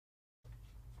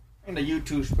in the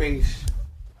YouTube space.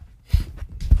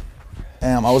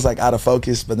 Damn, I was like out of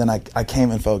focus, but then I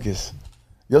came in focus.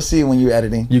 You'll see when you're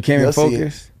editing. You came in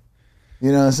focus?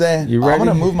 You know what I'm saying? You ready? I'm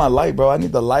gonna move my light, bro. I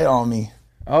need the light on me.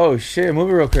 Oh shit, move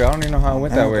it real quick. I don't even know how it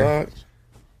went that way. God.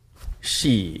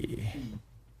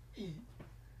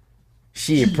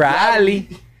 Shit, probably.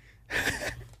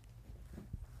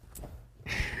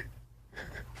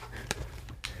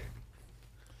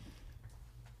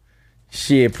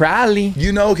 Shit, probably.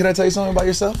 You know, can I tell you something about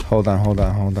yourself? Hold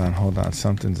on.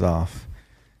 Something's off.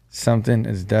 Something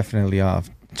is definitely off.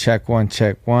 Check one.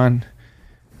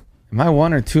 Am I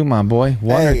 1 or 2, my boy?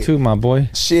 One or two, my boy?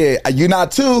 Shit, you're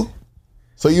not 2,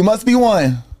 so you must be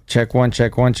 1. Check one.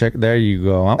 There you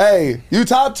go. Hey, you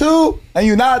top 2 and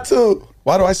you not 2.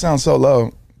 Why do I sound so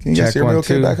low? Can you Check guys hear me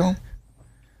okay 2. back home?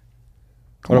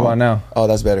 What about now? Oh,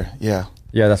 that's better. Yeah.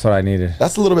 Yeah, that's what I needed.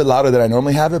 That's a little bit louder than I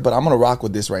normally have it, but I'm going to rock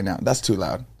with this right now. That's too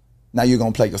loud. Now you're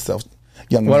going to play yourself,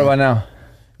 young man. What about now?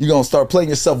 You're going to start playing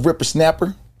yourself Ripper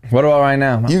Snapper. What about right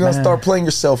now? You're going to start playing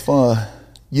yourself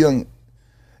young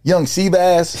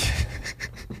Seabass.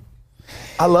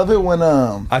 I love it when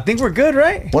I think we're good,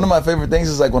 right? one of my favorite things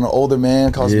is like when an older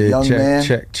man calls me young man.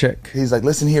 Check. He's like,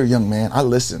 listen here, young man. I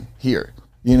listen here.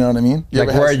 You know what I mean? Like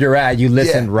where you're at, you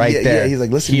listen right there. Yeah, he's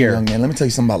like, listen here, young man. Let me tell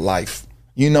you something about life.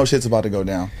 You know shit's about to go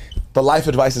down. The life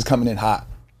advice is coming in hot.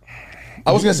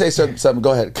 I was gonna say something.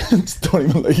 Go ahead. Don't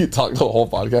even let you talk the whole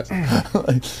podcast.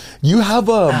 you have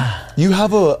a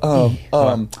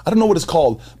I don't know what it's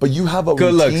called, but you have a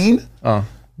good routine.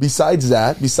 Besides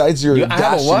your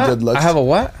dashing good looks. I have a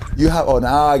what? You have. Oh,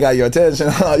 now I got your attention.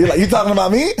 You talking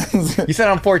about me? You said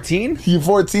I'm 14. You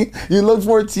 14. You look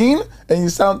 14 and you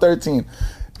sound 13.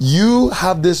 You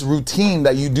have this routine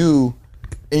that you do.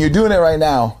 And you're doing it right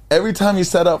now. Every time you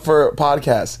set up for a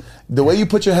podcast, the way you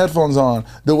put your headphones on,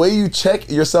 the way you check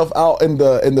yourself out in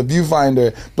the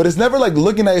viewfinder, but it's never like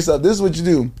looking at yourself. This is what you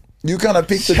do. You kind of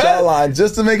peek the jawline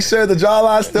just to make sure the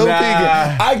jawline's still peeking.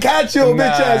 I catch you,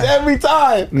 bitch ass, every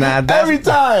time. Every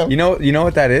time. You know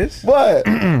what that is? What?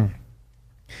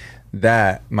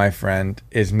 That, my friend,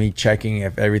 is me checking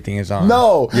if everything is on.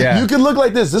 No. Yeah. You can look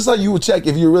like this. This is how you would check.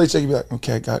 If you really check, you'd be like,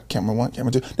 okay, got camera 1,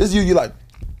 camera 2. This is you like,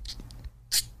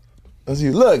 that's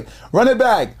you. Look, run it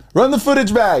back. Run the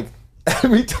footage back.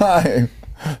 Every time.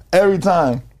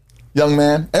 Young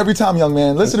man. Every time, young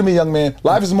man. Listen to me, young man.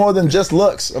 Life is more than just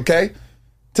looks, okay?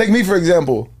 Take me, for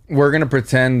example. We're going to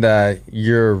pretend that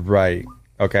you're right,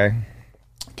 okay?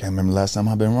 Can't remember the last time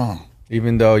I've been wrong.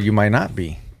 Even though you might not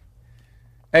be.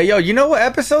 Hey, yo, you know what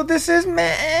episode this is,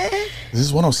 man? Is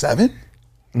this 107?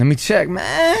 Let me check,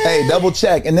 man. Hey, double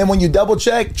check. And then when you double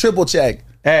check, triple check.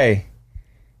 Hey.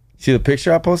 See the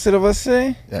picture I posted of us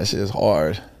today? That shit is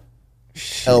hard.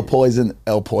 Shit. El Poison.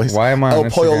 Why am I on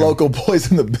El Pollo Instagram? Loco boys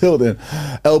in the building.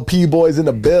 LP boys in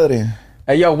the building.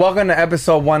 Hey, yo, welcome to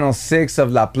episode 106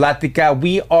 of La Plática.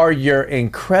 We are your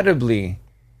incredibly.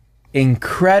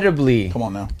 Come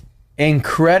on now.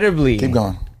 Incredibly. Keep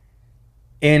going.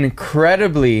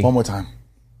 Incredibly. One more time.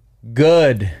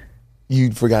 Good.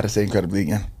 You forgot to say incredibly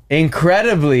again.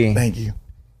 Incredibly. Thank you.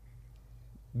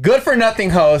 Good for nothing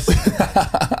host.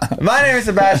 My name is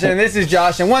Sebastian. This is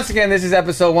Josh. And once again, this is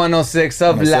episode 106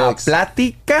 of La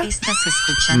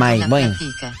Plática. My boy.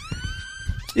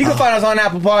 You can find us on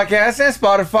Apple Podcasts and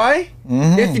Spotify.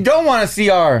 Mm-hmm. If you don't want to see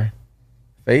our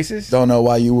faces. Don't know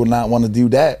why you would not want to do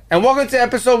that. And welcome to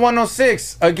episode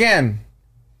 106. Again,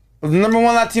 the number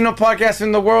 1 Latino podcast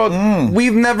in the world.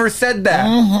 We've never said that.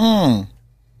 Mm-hmm.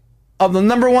 Of the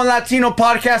number 1 Latino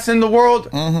podcast in the world.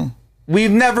 Mm-hmm.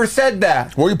 We've never said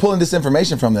that. Where are you pulling this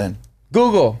information from then?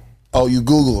 Google. Oh, you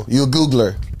Google. You a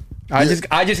Googler. I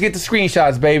just get the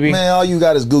screenshots, baby. Man, all you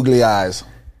got is googly eyes.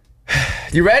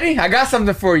 You ready? I got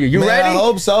something for you. You ready? I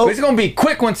hope so. It's going to be a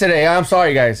quick one today. I'm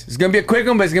sorry, guys. It's going to be a quick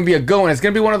one, but it's going to be a good one. It's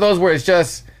going to be one of those where it's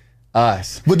just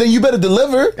us. But then you better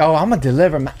deliver. Oh, I'm going to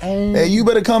deliver, man. Hey, you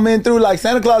better come in through like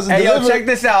Santa Claus and deliver. Hey, yo, check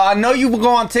this out. I know you go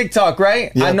on TikTok,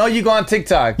 right? Yeah. I know you go on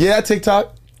TikTok. Yeah,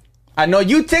 TikTok. I know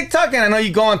you TikTok and I know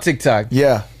you go on TikTok.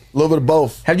 Yeah. A little bit of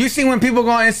both. Have you seen when people go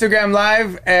on Instagram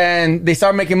Live and they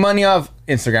start making money off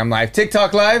Instagram Live,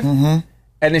 TikTok Live, and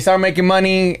they start making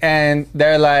money and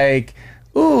they're like,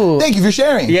 "Ooh, thank you for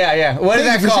sharing." Yeah. What is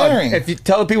that called? Sharing. If you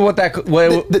tell people what that,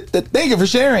 thank you for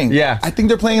sharing. Yeah, I think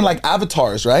they're playing like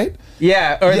avatars, right?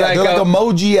 Yeah, or they're like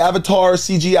emoji, avatar,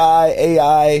 CGI,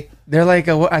 AI. They're like,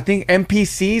 I think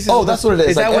NPCs. Oh, that's what it is.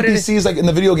 Is like that what NPCs, it is? like in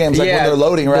the video games, like when they're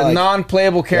loading, right? The like,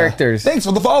 non-playable characters. Thanks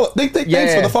for the follow. Thanks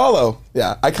for the follow.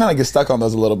 Yeah, I kind of get stuck on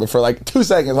those a little bit for like 2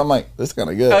 seconds. I'm like, this is kind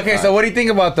of good. Okay, so what do you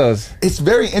think about those? It's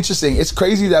very interesting. It's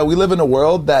crazy that we live in a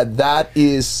world that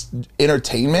is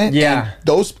entertainment. Yeah. And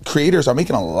those creators are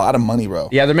making a lot of money, bro.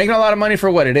 Yeah, they're making a lot of money for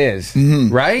what it is,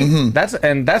 right?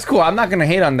 That's cool. I'm not gonna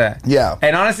hate on that. Yeah.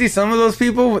 And honestly, some of those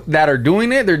people that are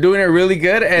doing it, they're doing it really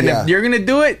good. And if you're gonna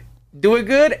do it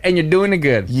good, and you're doing it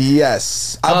good.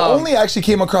 Yes. I've only actually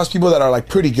came across people that are like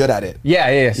pretty good at it.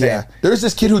 Yeah. There's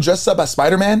this kid who dressed up as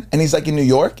Spider-Man, and he's like in New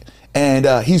York. And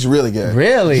he's really good.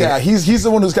 Really? Yeah, he's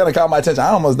the one who's kind of caught my attention. I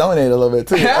almost donated a little bit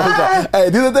too. I was like, hey,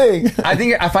 do the thing.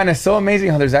 I find it so amazing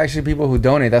how there's actually people who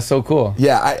donate. That's so cool.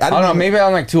 Yeah, I don't know. Maybe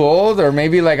I'm like too old, or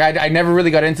maybe like I never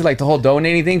really got into like the whole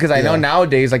donating thing, because I know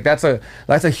nowadays like that's a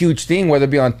huge thing, whether it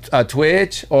be on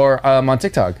Twitch or on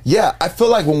TikTok. Yeah, I feel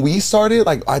like when we started,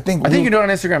 like I think you do it on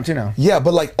Instagram too now. Yeah,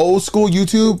 but like old school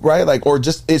YouTube, right? Like, or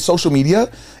just social media.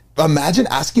 Imagine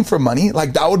asking for money.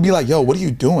 Like that would be like, yo, what are you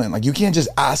doing? Like you can't just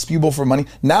ask people for money.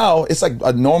 Now it's like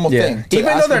a normal thing.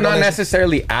 Even though they're not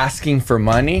necessarily asking for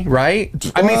money, right?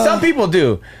 I mean, some people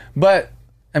do, but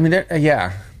I mean,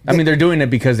 they're doing it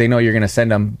because they know you're going to send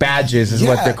them badges, is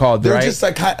what they're called, they're right? just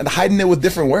like hiding it with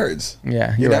different words.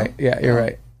 Yeah, you're right. Yeah, you're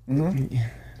right. Mm-hmm.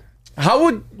 How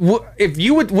would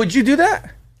you do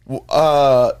that?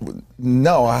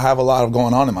 No, I have a lot of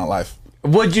going on in my life.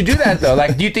 Would you do that though?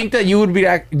 Like, do you think that you would be?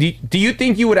 Do you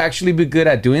think you would actually be good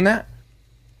at doing that?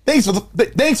 Thanks for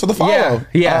the follow.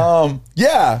 Yeah.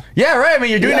 Yeah, right. I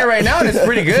mean, you're doing it right now, and it's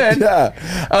pretty good.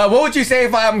 What would you say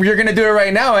if you're gonna do it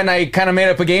right now, and I kind of made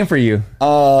up a game for you?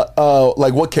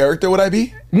 Like what character would I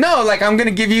be? No, like I'm gonna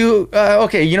give you.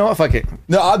 Okay, you know what? Fuck it.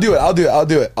 No, I'll do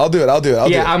it.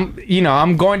 Yeah,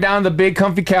 I'm going down the big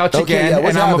comfy couch again,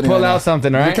 and I'm gonna pull out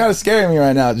something. All right. You're kind of scaring me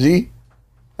right now, G.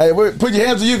 Hey, put your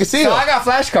hands where you can see them. So I got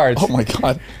flashcards. Oh my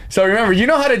god. So remember, you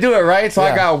know how to do it, right? So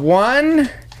I got 1,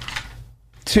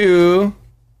 2,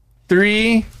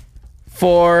 3,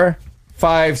 4,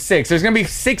 5, 6. There's gonna be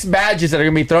 6 badges that are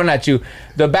gonna be thrown at you.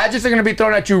 The badges are gonna be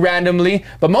thrown at you randomly,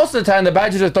 but most of the time the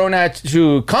badges are thrown at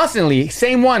you constantly.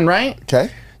 Same one, right? Okay.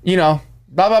 Blah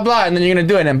blah blah, and then you're gonna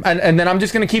do it, and then I'm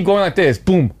just gonna keep going like this.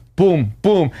 Boom. Boom,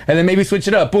 boom, and then maybe switch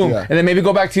it up, boom, and then maybe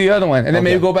go back to the other one, and then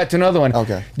maybe go back to another one.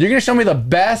 Okay. You're gonna show me the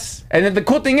best, and then the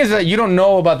cool thing is that you don't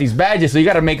know about these badges, so you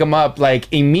got to make them up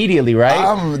like immediately, right?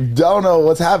 I don't know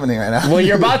what's happening right now. Well,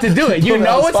 you're about to do it. You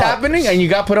know what's happening, and you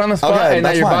got put on the spot, and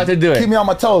now you're about to do it. Keep me on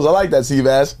my toes. I like that,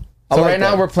 Seabass. So right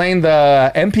now we're playing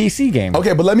the NPC game.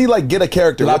 Okay, but let me like get a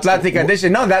character. La Plática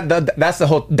Edition. No, that's the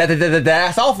whole.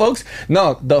 That's all, folks.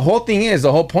 No, the whole thing is,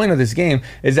 the whole point of this game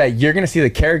is that you're gonna see the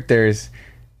characters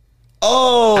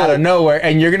out of nowhere,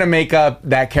 and you're gonna make up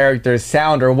that character's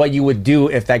sound or what you would do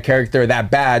if that character, that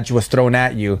badge, was thrown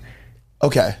at you.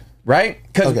 Okay. Right?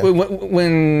 Because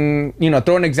when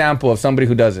throw an example of somebody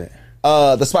who does it.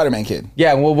 The Spider-Man kid.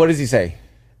 Yeah. Well, what does he say?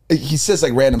 He says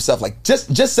like random stuff, like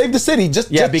just save the city.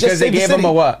 Because they gave him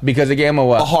a what? Because they gave him a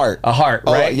what? A heart. A heart,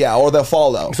 right? Yeah, or they'll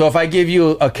follow. So if I give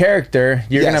you a character,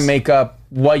 you're gonna make up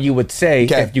what you would say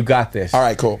if you got this. All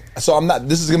right, cool. So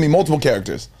this is gonna be multiple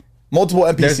characters. Multiple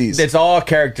NPCs. It's all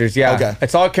characters, yeah. Okay.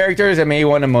 It's all characters and maybe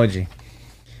one emoji.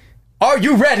 Are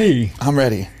you ready? I'm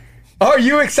ready. Are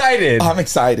you excited? I'm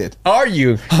excited. Are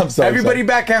you? I'm so Everybody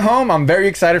excited. Back at home, I'm very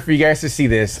excited for you guys to see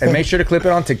this. And make sure to clip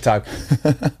it on TikTok.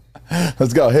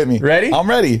 Let's go. Hit me. Ready? I'm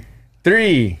ready.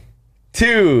 3,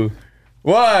 2,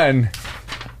 1.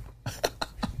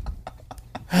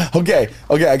 Okay,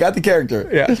 I got the character.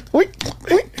 Yeah.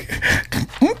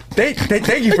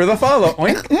 Thank you for the follow.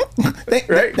 Oink.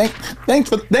 Right? Thanks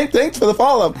for the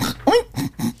follow.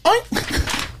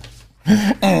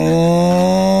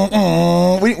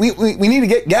 We need to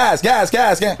get gas. Get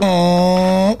gas. This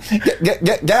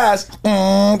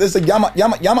is a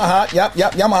Yamaha.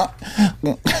 Yamaha.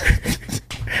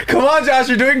 Come on, Josh,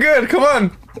 you're doing good. Come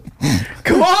on.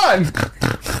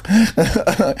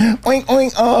 Oink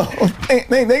oink. Oh, thanks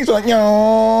for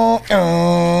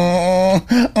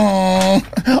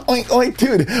oink oink,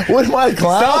 dude. What am I,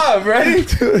 clown? Stop. Ready?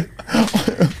 Dude.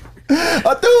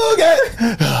 I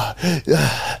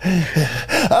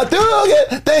do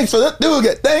it. Thanks for the do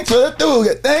it. Thanks for the do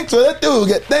it. Thanks for the do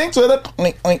it. Thanks for the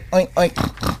oink oink oink oink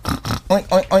oink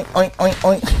oink oink oink oink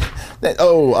oink.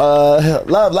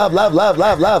 Love,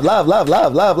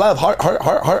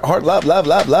 heart,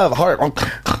 love, heart. Oink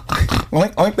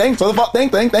oink. Thanks for the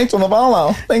thanks for the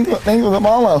follow. Thanks for the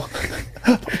follow.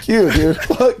 Fuck you, dude.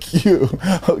 Fuck you.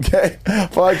 Okay?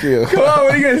 Fuck you. Come on,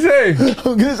 what are you going to say? I'm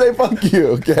going to say fuck you,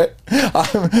 okay?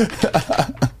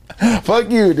 Fuck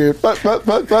you, dude. Fuck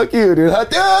you, dude. I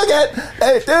do it.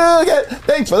 Hey, do it.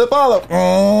 Thanks for the follow.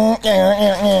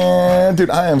 Dude,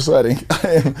 I am sweating.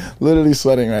 I am literally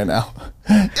sweating right now.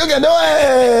 You can do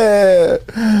it.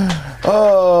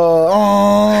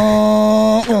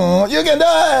 You can do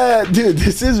it. Dude,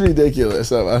 this is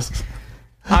ridiculous of us.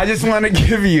 I just want to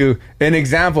give you an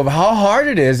example of how hard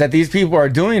it is that these people are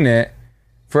doing it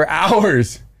for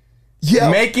hours. Yeah.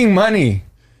 Making money.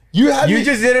 You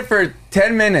just did it for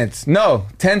 10 minutes. No,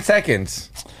 10 seconds.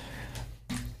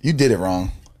 You did it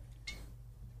wrong.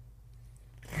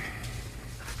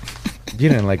 You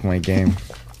didn't like my game.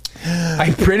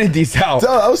 I printed these out.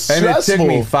 That was stressful. And it took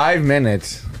me 5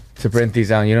 minutes to print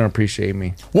these out. You don't appreciate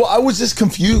me. Well, I was just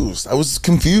confused. I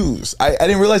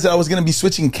didn't realize that I was going to be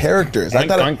switching characters.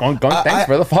 Thanks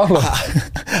for the follow.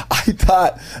 I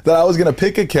thought that I was going to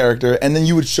pick a character and then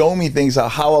you would show me things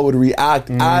of how I would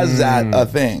react as that a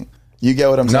thing. You get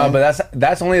what I'm saying? No, but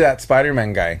that's only that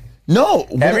Spider-Man guy. No.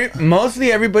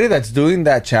 Mostly everybody that's doing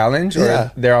that challenge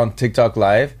or they're on TikTok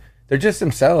Live, they're just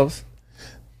themselves.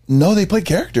 No, they play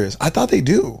characters. I thought they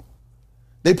do.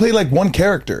 They play like one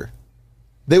character.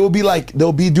 They'll be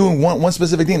doing one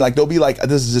specific thing. Like they'll be like,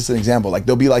 this is just an example. Like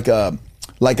they'll be like an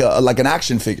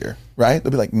action figure, right?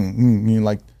 They'll be like,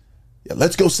 like, yeah,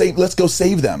 let's go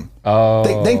save them. Oh,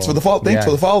 thanks for the follow. Thanks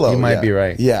for the follow. You might be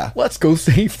right. Yeah, let's go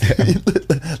save them.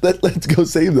 let's go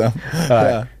save them.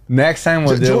 Yeah. Next time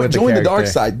we'll do it with join the dark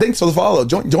side. Thanks for the follow.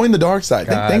 Join the dark side.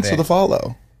 Thanks for the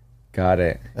follow. Got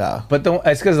it. Yeah, but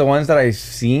it's because the ones that I've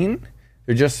seen,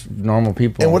 they're just normal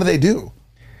people. And what do they do?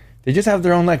 They just have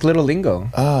their own like little lingo.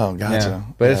 Oh, gotcha. Yeah,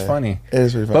 but it's funny. It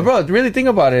is really funny. But bro, really think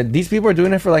about it. These people are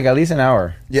doing it for like at least an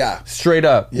hour. Yeah. Straight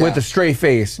up with a straight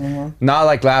face, not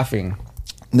like laughing.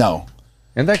 No.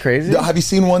 Isn't that crazy? Have you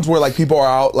seen ones where like people are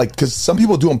out like because some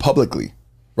people do them publicly,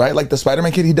 right? Like the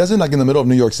Spider-Man kid, he does it like in the middle of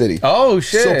New York City. Oh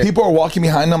shit! So people are walking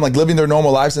behind them like living their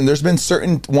normal lives, and there's been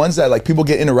certain ones that like people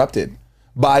get interrupted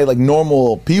by like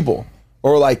normal people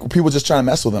or like people just trying to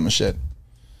mess with them and shit.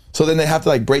 So then they have to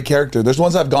like break character. There's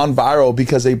ones that have gone viral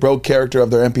because they broke character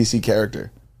of their NPC character.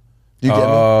 Do you get me?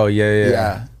 Oh,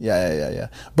 yeah.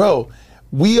 Bro,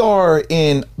 we are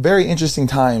in very interesting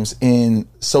times in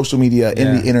social media,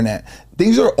 in the internet.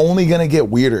 Things are only going to get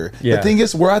weirder. Yeah. The thing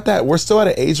is, we're still at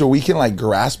an age where we can like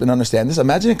grasp and understand this.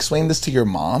 Imagine explaining this to your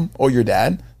mom or your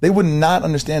dad. They would not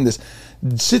understand this.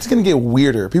 Shit's going to get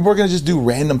weirder. People are going to just do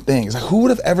random things. Like, who would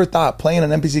have ever thought playing an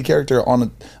NPC character on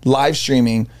a live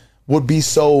streaming would be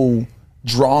so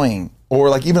drawing or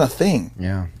like even a thing?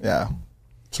 Yeah,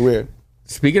 it's weird.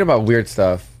 Speaking about weird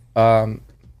stuff,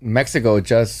 Mexico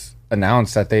just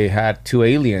announced that they had two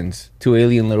alien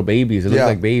little babies. It looked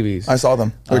like babies. I saw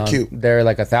them. They're cute. They're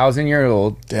like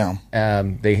 1,000-year-old.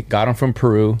 Damn. They got them from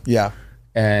Peru. Yeah.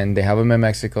 And they have them in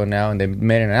Mexico now, and they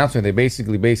made an announcement. They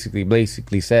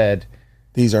basically said,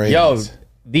 these are aliens. Yo,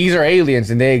 these are aliens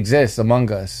and they exist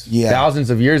among us. Yeah. Thousands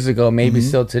of years ago, maybe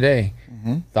still today.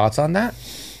 Thoughts on that?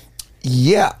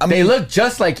 Yeah, I mean, they look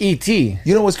just like E.T.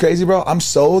 You know what's crazy, bro? I'm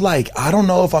so like, I don't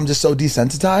know if I'm just so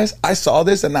desensitized. I saw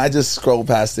this and I just scrolled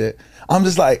past it. I'm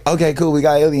just like, okay, cool, we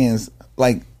got aliens.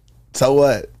 Like, so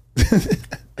what?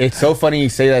 It's so funny you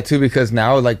say that too, because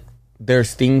now like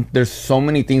there's so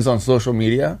many things on social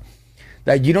media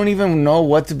that you don't even know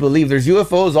what to believe. There's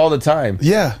UFOs all the time.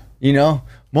 Yeah. You know,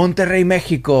 Monterrey,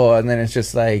 Mexico, and then it's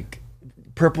just like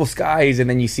purple skies, and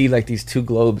then you see like these two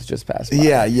globes just pass by.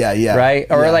 Yeah. Right?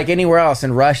 Or like anywhere else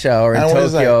in Russia or in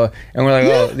Tokyo. Like, and we're like,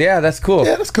 oh, yeah, that's cool.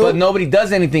 Yeah, that's cool. But nobody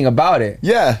does anything about it.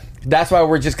 Yeah. That's why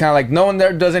we're just kind of like, no one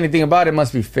there does anything about it. It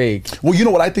must be fake. Well, you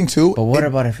know what I think too? But what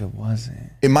about if it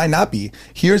wasn't? It might not be.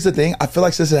 Here's the thing. I feel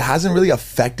like since it hasn't really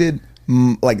affected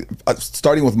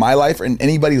starting with my life and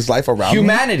anybody's life around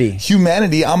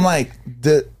humanity, I'm like,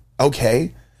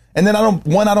 okay. And then I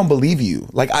don't believe you.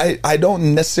 Like I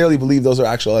don't necessarily believe those are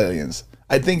actual aliens.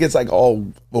 I think it's like all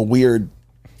a weird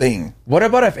thing. What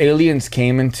about if aliens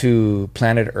came into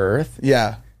planet Earth?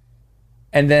 Yeah.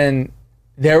 And then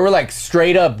they were like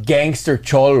straight up gangster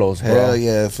cholos, bro. Hell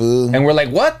yeah, fool. And we're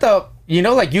like, what the? You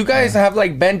know, like you guys have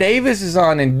like Ben Davises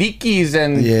on and Dickies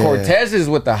and Cortezes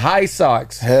with the high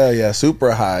socks. Hell yeah,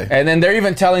 super high. And then they're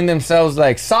even telling themselves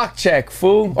like sock check,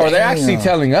 fool. Or they're actually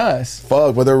telling us.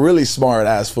 Fuck, but they're really smart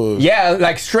ass fools. Yeah,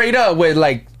 like straight up with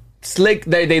like slick.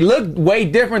 They look way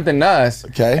different than us.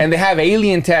 Okay. And they have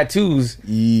alien tattoos.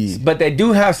 Yeah. But they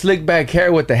do have slick back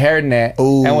hair with the hairnet.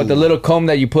 Ooh. And with the little comb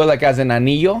that you put like as an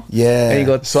anillo. Yeah. And you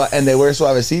go. And they wear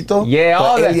suavecito. Yeah,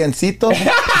 all that. Aliencito.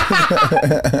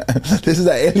 This is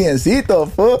an aliencito,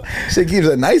 fool. Shit keeps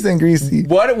it nice and greasy.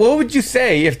 What would you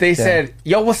say if they said,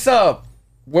 yo, what's up?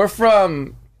 We're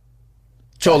from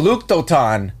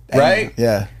Choluktotan, right?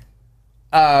 Yeah.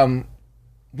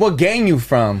 What gang you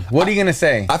from? What are you gonna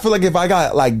say? I feel like if I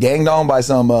got like ganged on by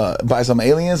some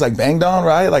aliens, like banged on,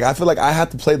 right? Like I feel like I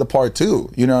had to play the part too.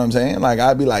 You know what I'm saying? Like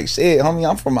I'd be like, shit, homie,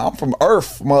 I'm from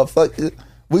Earth, motherfucker.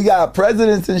 We got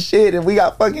presidents and shit, and we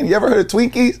got fucking. You ever heard of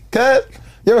Twinkies? Cuz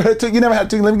you ever heard of Twinkies? You never had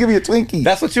Twinkies? Let me give you a Twinkie.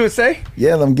 That's what you would say?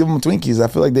 Yeah, let me give them Twinkies. I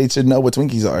feel like they should know what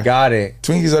Twinkies are. Got it.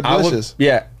 Twinkies are delicious.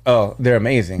 Yeah. Oh, they're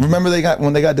amazing. Remember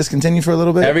when they got discontinued for a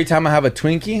little bit? Every time I have a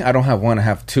Twinkie, I don't have one, I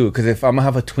have two. Because if I'm gonna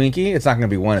have a Twinkie, it's not gonna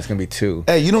be one, it's gonna be two.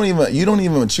 Hey, you don't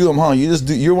even chew them, huh? You just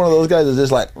do. You're one of those guys that's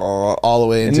just like all the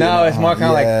way into. No, it's more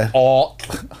kind of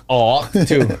like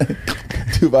two.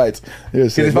 2 bites.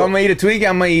 Because if I'm gonna eat a Twinkie,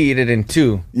 I'm gonna eat it in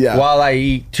two. Yeah. While I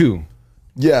eat two.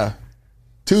 Yeah.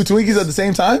 2 Twinkies at the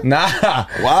same time? Nah.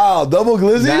 Wow, double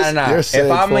glizzies? Nah. If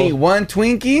I'm gonna eat one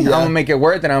Twinkie, I'm gonna make it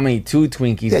worth it. I'm gonna eat 2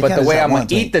 Twinkies. Yeah, but the way I'm gonna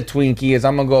eat the Twinkie is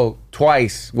I'm gonna go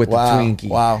twice with the Twinkie.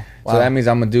 Wow. So that means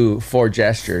I'm gonna do 4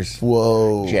 gestures.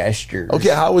 Whoa. Gestures. Okay,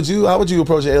 how would you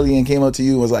approach an alien came up to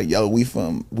you and was like, yo, we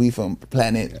from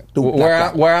planet.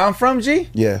 Where I'm from, G?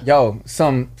 Yeah. Yo,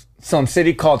 some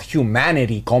city called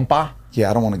Humanity, compa. Yeah,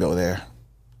 I don't want to go there.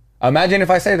 Imagine if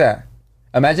I say that.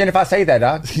 Imagine if I say that,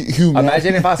 dog.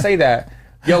 Imagine if I say that.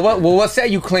 Yo, what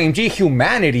set you claim, G?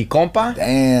 Humanity, compa.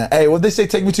 Damn. Hey, what they say?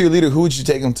 Take me to your leader. Who would you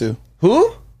take him to?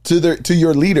 Who? To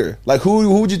your leader. Like who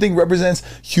would you think represents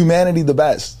humanity the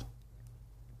best?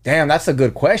 Damn, that's a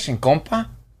good question, compa.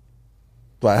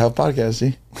 Do I have a podcast,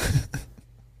 G?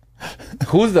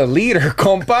 Who's the leader,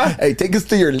 compa? Hey, take us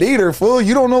to your leader, fool.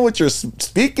 You don't know what you're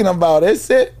speaking about, is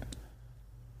it?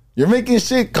 You're making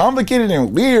shit complicated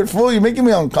and weird, fool. You're making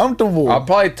me uncomfortable. I'll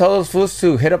probably tell those fools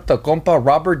to hit up the compa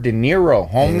Robert De Niro,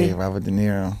 homie. Hey, Robert De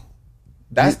Niro.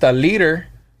 That's the leader.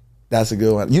 That's a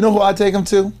good one. You know who I take him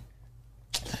to?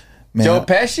 Man, Joe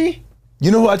Pesci?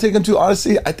 You know who I take him to?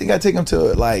 Honestly, I think I take him to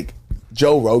like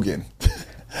Joe Rogan.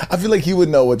 I feel like he would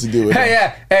know what to do with him.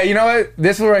 Yeah. Hey, you know what?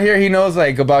 This one right here, he knows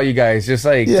like about you guys. Just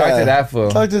like talk to that fool.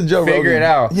 Talk to Joe Rogan. Figure it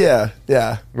out.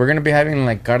 Yeah. We're gonna be having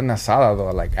like carne asada though,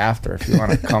 like after if you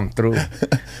want to come through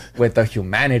with the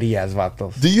humanity as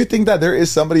vatos. Do you think that there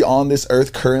is somebody on this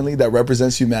earth currently that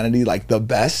represents humanity like the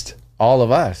best? All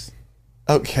of us.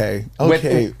 Okay,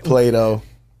 Plato.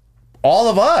 All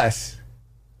of us.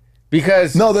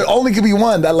 Because no, there only could be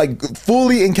one that like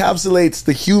fully encapsulates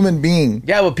the human being.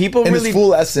 Yeah, but people in really its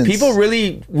full essence. People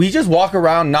really, we just walk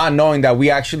around not knowing that we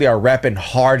actually are repping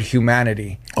hard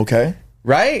humanity. Okay,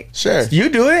 right? Sure, you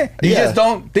do it. You just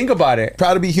don't think about it.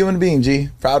 Proud to be human being, G.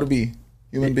 Proud to be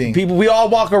human being. People, we all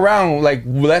walk around like,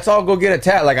 let's all go get a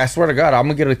tat. Like I swear to God, I'm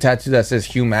gonna get a tattoo that says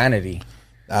humanity.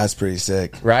 That's pretty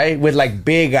sick, right? With like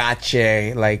big H.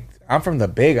 Like I'm from the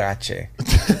big H.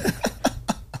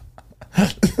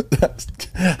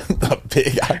 The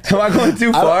big ass. Am I going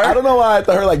too far? I don't know why I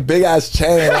thought her like big ass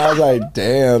chain. I was like,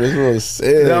 damn, this was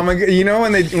sick. You know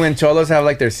when cholos have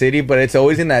like their city, but it's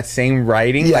always in that same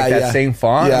writing, like that same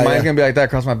font. Mine's gonna be like that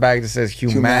across my back that says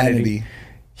humanity.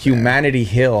 Humanity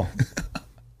Hill.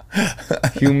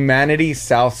 Humanity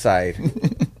Southside.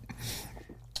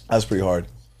 That's pretty hard.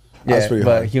 Yeah,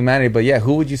 but humanity. But yeah,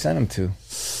 who would you send them to?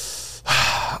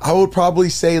 I would probably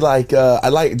say like I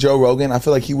like Joe Rogan. I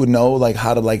feel like he would know like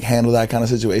how to like handle that kind of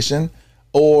situation.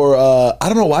 Or I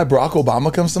don't know why Barack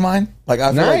Obama comes to mind. Like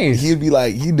I feel like he'd be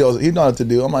like he'd know what to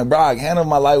do. I'm like, Barack, handle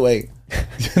my lightweight.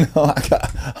 You know, I got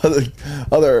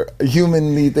other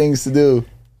humanly things to do.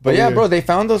 But yeah, bro, they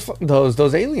found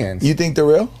those aliens. You think they're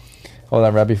real? Hold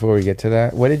on, right before we get to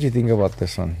that, what did you think about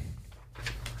this one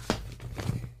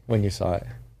when you saw it?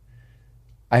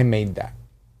 I made that.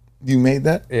 You made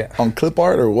that? Yeah. On clip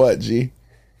art or what, G?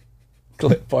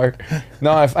 Clip art.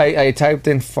 No, I typed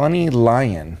in funny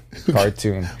lion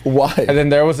cartoon. Why? And then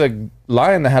there was a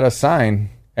lion that had a sign.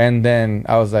 And then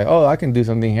I was like, oh, I can do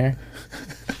something here.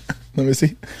 Let me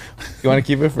see. You want to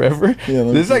keep it forever? Yeah,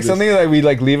 this is like something that we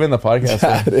like leave in the podcast.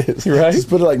 Yeah, it is. Right? Just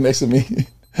put it like next to me.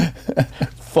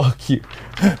 Fuck you.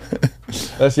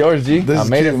 That's yours, G. I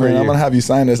made it for you. I'm gonna have you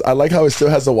sign this. I like how it still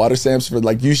has the water stamps for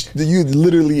like you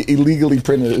literally illegally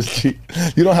printed this. G.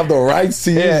 You don't have the rights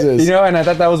to use this. You know, and I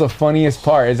thought that was the funniest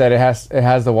part is that it has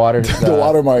the water the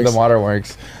watermarks. The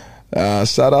watermarks.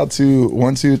 Shout out to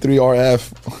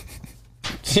 123RF.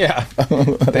 Yeah.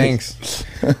 Thanks.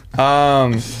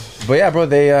 But yeah, bro,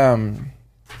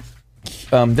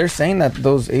 they're saying that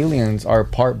those aliens are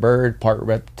part bird, part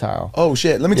reptile. Oh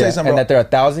shit! Let me tell you something. And that they're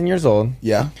 1,000 years old.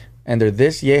 Yeah. And they're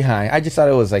this yay high. I just thought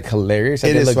it was like hilarious.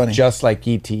 It is funny. Just like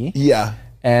E.T. Yeah.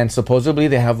 And supposedly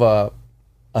they have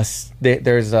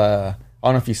there's a, I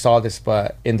don't know if you saw this,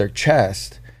 but in their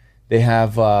chest they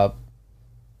have a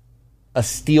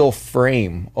steel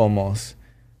frame almost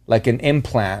like an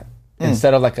implant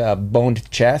instead of like a boned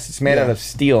chest. It's made out of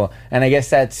steel, and I guess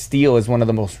that steel is one of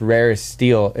the most rarest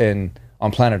steel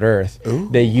on planet Earth. Ooh.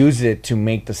 They use it to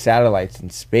make the satellites in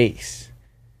space.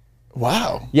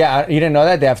 Wow. Yeah, you didn't know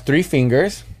that? They have 3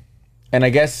 fingers, and I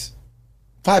guess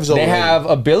 5's they overrated. have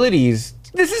abilities.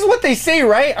 This is what they say,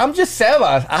 right? I'm just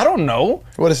Sebas. I don't know.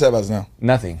 What is Sebas now?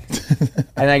 Nothing.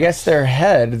 And I guess their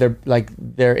head,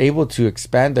 they're able to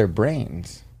expand their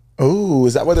brains. Oh,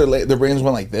 is that why their brains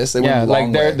went like this? They went a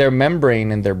long way. Their membrane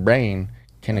in their brain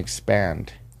can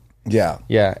expand. Yeah.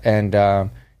 Yeah, and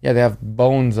they have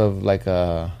bones of like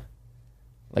a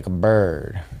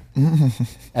bird. And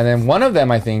then one of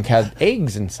them, I think, has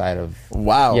eggs inside of.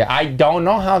 Wow. Yeah, I don't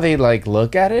know how they like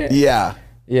look at it. Yeah.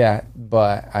 Yeah,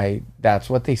 but that's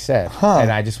what they said.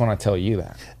 And I just want to tell you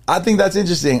that. I think that's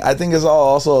interesting. I think it's all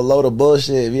also a load of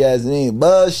bullshit, if you ask me.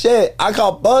 Bullshit. I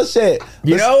call bullshit.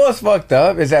 You know what's fucked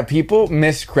up is that people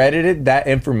miscredited that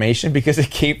information because it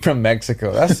came from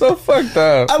Mexico. That's so fucked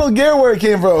up. I don't care where it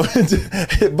came from.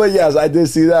 But yes, I did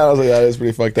see that. I was like, that is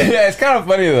pretty fucked up. Yeah, it's kind of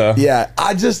funny though. Yeah,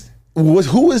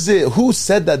 who is it? Who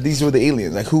said that these were the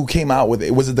aliens? Like, who came out with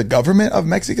it? Was it the government of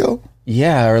Mexico?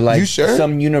 Yeah, or like You sure?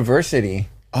 some university.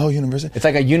 Oh, university. It's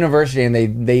like a university, and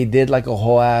they did like a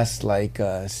whole ass like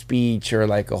speech or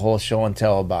like a whole show and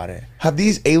tell about it. Have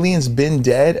these aliens been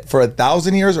dead for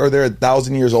 1,000 years, or they're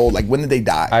 1,000 years old? Like, when did they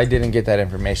die? I didn't get that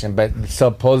information, but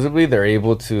supposedly they're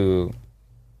able to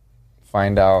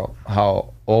find out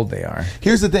how old they are.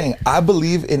 Here's the thing. I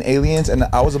believe in aliens, and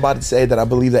I was about to say that I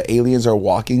believe that aliens are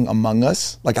walking among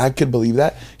us. Like, I could believe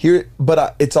that here,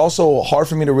 but it's also hard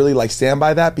for me to really like stand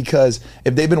by that, because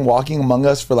if they've been walking among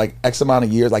us for like X amount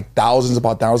of years, like thousands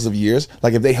of years,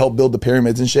 like if they helped build the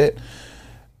pyramids and shit,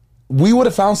 we would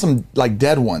have found some like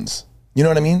dead ones. You know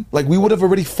what I mean? Like, we would have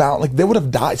already found, like, they would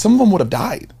have died. Some of them would have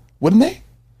died, wouldn't they?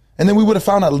 And then we would have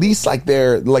found at least like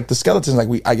the skeletons, like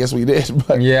I guess we did.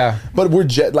 But yeah. But we're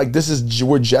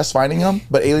just finding them.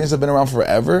 But aliens have been around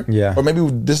forever. Yeah. Or maybe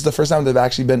this is the first time they've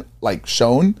actually been like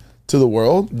shown to the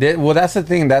world. Well, that's the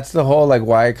thing. That's the whole like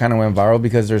why it kind of went viral,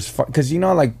 because because you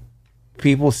know, like,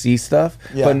 people see stuff,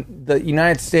 but the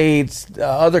United States,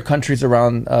 other countries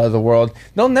around the world,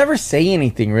 they'll never say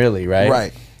anything really, right?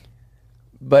 Right.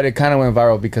 But it kind of went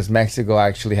viral because Mexico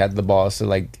actually had the balls to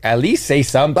like at least say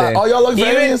something. But, oh, y'all look for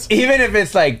aliens? Even if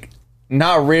it's like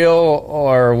not real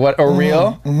or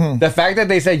real, the fact that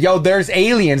they said, "Yo, there's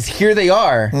aliens, here they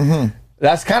are,"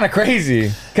 that's kind of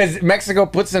crazy. Because Mexico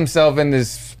puts themselves in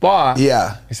this spot,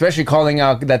 especially calling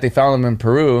out that they found them in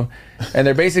Peru, and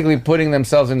they're basically putting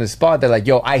themselves in this spot. They're like,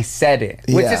 "Yo, I said it,"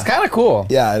 which is kind of cool.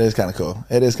 Yeah, it is kind of cool.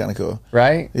 It is kind of cool,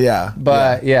 right? Yeah,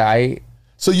 but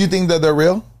So you think that they're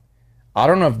real? I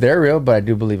don't know if they're real, but I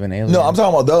do believe in aliens. No, I'm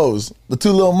talking about those. The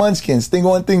 2 little munchkins. Thing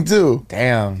 1, thing 2.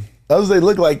 Damn. Those they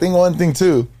look like. Thing 1, thing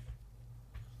 2.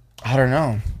 I don't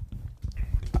know.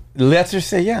 Let's just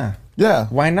say yeah. Yeah.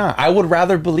 Why not? I would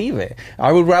rather believe it.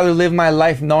 I would rather live my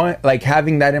life knowing, like,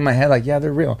 having that in my head, like, yeah,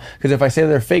 they're real. Because if I say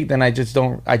they're fake, then I just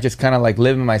kind of like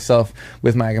live in myself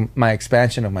with my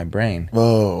expansion of my brain.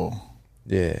 Oh.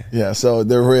 Yeah. Yeah, so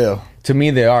they're real. To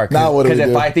me, they are. Because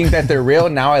if I think that they're real,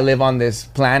 now I live on this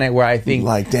planet where I think,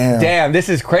 like, damn, this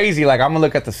is crazy. Like, I'm gonna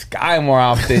look at the sky more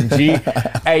often. G,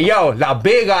 hey, yo, la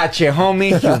big ache,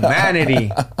 homie,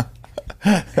 humanity.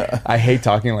 I hate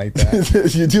talking like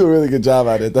that. You do a really good job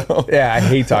at it, though. Yeah, I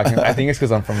hate talking. I think it's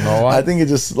because I'm from Norwalk. I think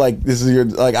it's just like this is your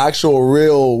like actual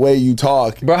real way you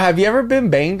talk. Bro, have you ever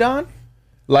been banged on?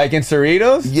 Like in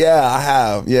Cerritos? Yeah, I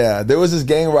have. Yeah, there was this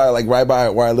gang right by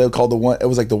where I live called it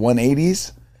was like the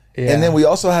 180s. Yeah. And then we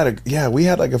also had we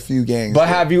had like a few gangs. But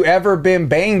have you ever been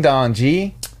banged on,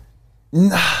 G?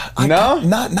 No,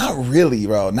 not really,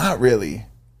 bro. Not really.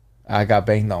 I got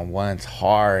banged on once,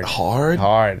 hard.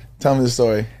 Tell me the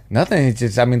story. Nothing. It's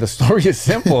just, I mean, the story is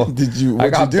simple. I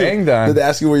got banged on. Did they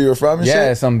ask you where you were from? And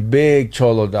shit? Some big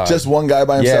cholo dog. Just one guy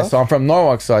by himself. Yeah, so I'm from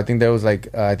Norwalk, so I think there was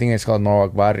like I think it's called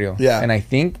Norwalk Barrio. Yeah, and I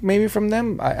think maybe from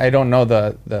them. I don't know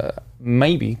the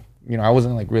maybe. You know, I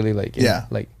wasn't like really like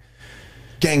like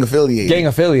gang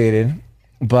affiliated.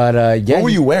 But what were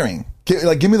you wearing?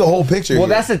 Like, give me the whole picture. Well,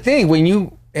 that's the thing. When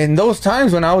you in those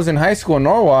times when I was in high school in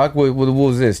Norwalk, what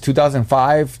was this?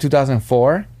 2005,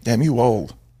 2004. Damn, you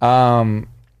old.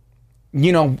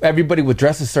 You know, everybody would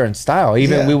dress a certain style.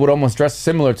 Even we would almost dress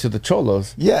similar to the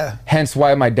cholos. Yeah. Hence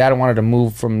why my dad wanted to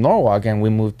move from Norwalk and we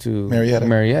moved to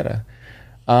Marietta.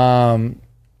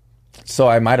 So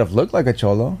I might have looked like a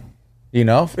cholo, you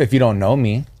know, if you don't know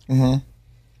me. Mm-hmm.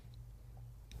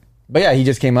 But yeah, he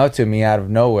just came up to me out of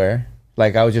nowhere.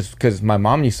 Like, I was just, because my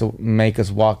mom used to make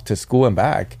us walk to school and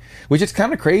back, which is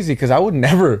kind of crazy because I would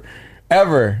never,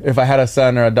 ever, if I had a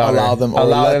son or a daughter, allow them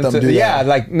to do that. Yeah,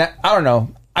 like, I don't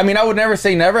know. I mean, I would never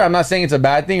say never. I'm not saying it's a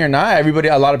bad thing or not.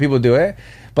 A lot of people do it.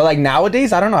 But like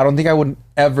nowadays, I don't know. I don't think I would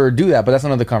ever do that. But that's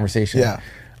another conversation. Yeah.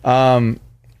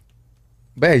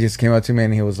 But he just came up to me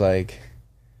and he was like,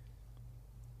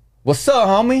 "What's up,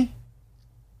 homie?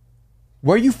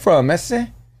 Where you from, ese?"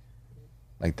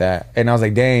 Like that. And I was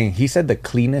like, dang, he said the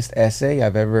cleanest essay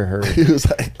I've ever heard. He was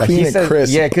like clean and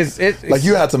crisp. Yeah, because like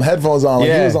you had some headphones on. Like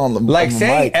he was on the like on the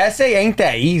saying mic. essay ain't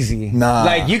that easy. Nah.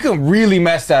 Like you can really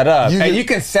mess that up. And you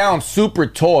can sound super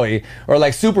toy or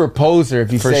like super poser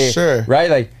if you For say sure. it.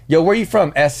 Right? Like, yo, where you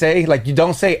from? Essay? Like you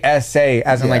don't say essay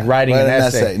as in like writing an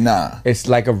essay. Nah. It's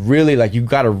like a really like you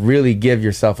gotta really give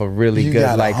yourself a really You good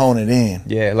gotta like hone it in.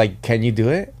 Yeah, like can you do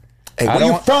it? Hey, where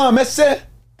you from, essay?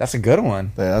 That's a good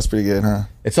one. Yeah, that's pretty good, huh?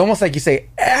 It's almost like you say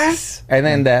S and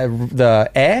then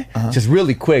the just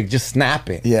really quick, just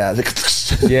snap it. Yeah.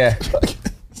 Yeah.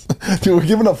 Dude, we're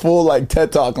giving a full like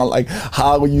TED talk on like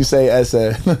how would you say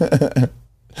essay.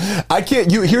 I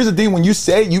can't. Here's the thing: when you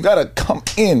say it, you gotta come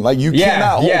in. Like you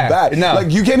cannot hold back. No.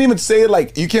 Like you can't even say it.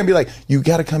 Like you can't be like you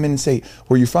gotta come in and say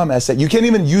where you from. Essay. You can't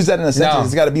even use that in a sentence. No.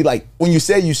 It's gotta be like when you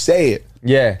say it.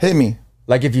 Yeah. Hit me.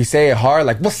 Like if you say it hard,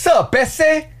 like "What's up,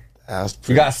 essay?"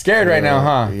 You got scared right now,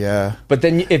 huh? Yeah. But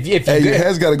then if you your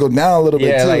head's gotta go down a little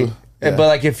bit too. Like, but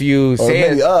like if you say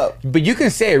maybe it up, but you can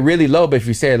say it really low. But if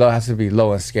you say it low, it has to be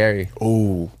low and scary.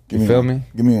 Ooh, you feel me?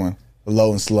 Give me one.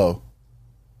 Low and slow.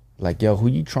 Like, yo, who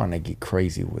you trying to get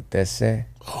crazy with? Essay?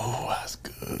 Oh, that's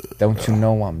good. Don't you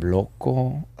know I'm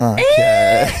loco?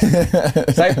 Okay.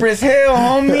 Cypress Hill,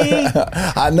 homie.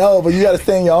 I know, but you gotta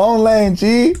stay in your own lane,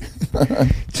 G.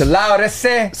 Chill out,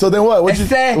 ese. So then what?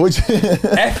 Ese.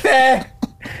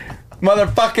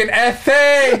 Motherfucking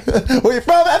ese. Where you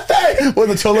from, ese? Was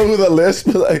the cholo with a lisp?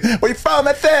 Like, where you from,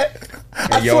 ese?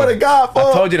 I swear to God, fool.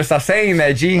 I told you to stop saying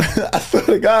that, G. I swear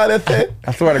to God, ese.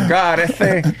 I swear to God,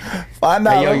 ese. Find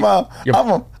out,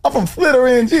 I'm from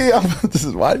Slytherin, G. This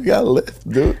is why you got a lisp,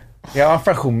 dude. Yo, I'm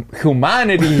from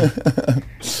humanity.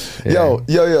 Yo.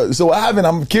 So what happened?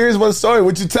 I'm curious about the story.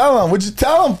 What you tell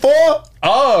him, fool?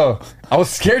 Oh, I was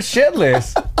scared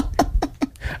shitless.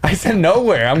 I said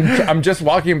nowhere. I'm just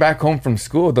walking back home from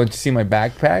school. Don't you see my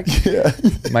backpack? Yeah.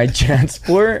 My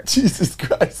transport. Jesus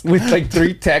Christ. With like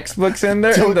 3 textbooks in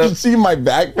there. Don't you see my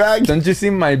backpack? Don't you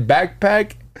see my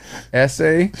backpack?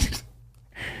 Essay.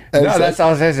 No, that's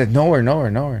all I said. Nowhere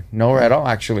at all,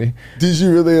 actually. Did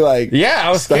you really like? Yeah, I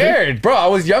was scared. Bro, I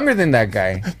was younger than that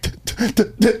guy.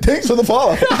 Thanks for the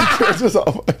follow. Just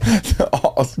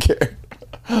all scared.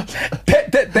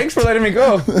 Thanks for letting me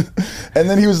go. And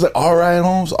then he was like, all right,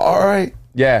 Holmes, all right.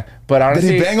 Yeah, but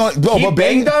honestly, did he bang on? Bro, he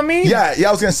banged on me. Yeah.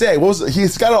 I was gonna say,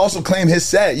 he's got to also claim his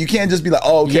set. You can't just be like,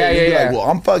 oh, okay. Yeah. Like, well,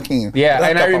 I'm fucking. Yeah,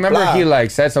 and I remember he like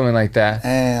said something like that.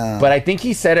 Damn. But I think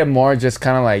he said it more just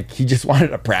kind of like he just wanted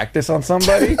to practice on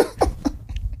somebody.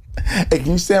 Hey,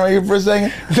 can you stand right here for a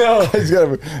second? No. He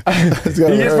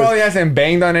just probably hasn't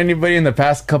banged on anybody in the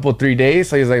past 3 days.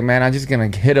 So he's like, man, I'm just going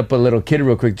to hit up a little kid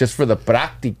real quick just for the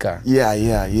práctica.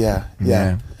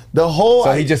 Yeah. The whole...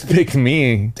 So he just picked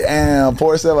me. Damn,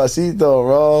 poor Sebacito,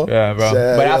 bro. Yeah, bro.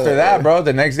 But after that, bro,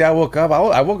 the next day I woke up,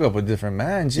 I woke up a different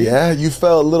man, G. Yeah, you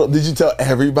felt a little... Did you tell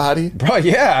everybody? Bro,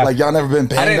 yeah. Like, y'all never been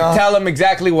banged on? I didn't tell them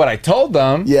exactly what I told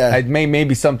them. Yeah. I made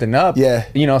maybe something up. Yeah.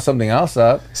 You know, something else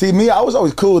up. See, me, I was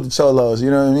always cool with the cholos, you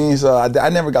know what I mean? So I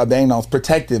never got banged on. I was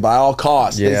protected by all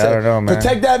costs. Yeah, said, I don't know, man.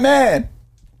 Protect that man.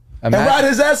 And write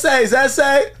his essays.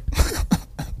 Essay.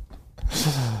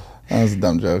 That was a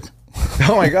dumb joke.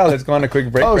 Oh my God, let's go on a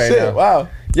quick break right now. Wow.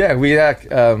 Yeah, we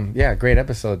great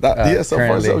episode. So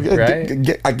far so good.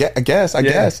 Right? I guess.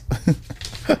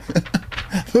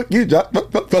 Fuck you, Josh.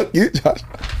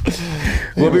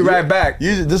 We'll be right back.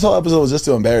 This whole episode was just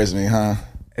to embarrass me, huh?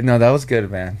 No, that was good,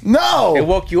 man. No! It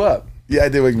woke you up. Yeah, it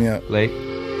did wake me up. Late.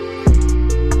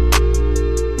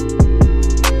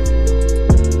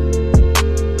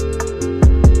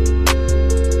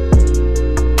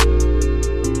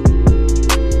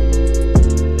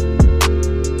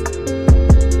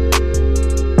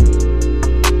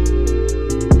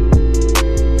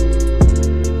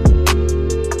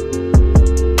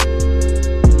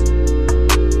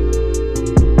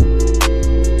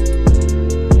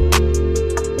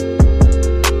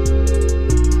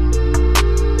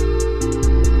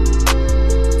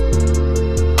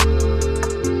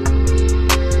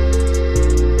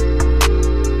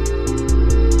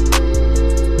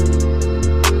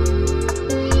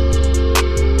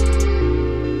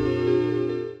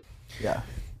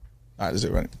 Is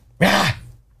it running?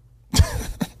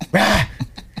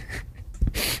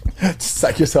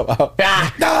 Psych yourself out.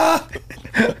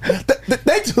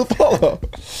 Thanks for the follow.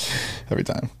 every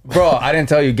time. Bro, I didn't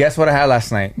tell you. Guess what I had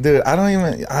last night? Dude, I don't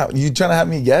even... you trying to have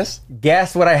me guess?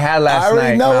 Guess what I had last night. I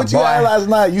already know what you had last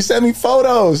night. You sent me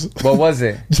photos. What was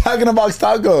it? Jack in the Box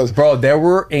tacos. Bro, they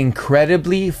were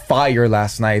incredibly fire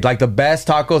last night. Like the best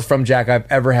tacos from Jack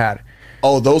I've ever had.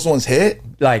 Oh, those ones hit?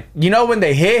 Like, you know when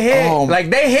they hit?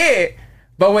 Like they hit,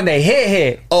 but when they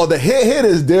hit. Oh, the hit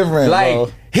is different, like,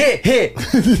 bro. Hit.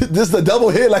 This is the double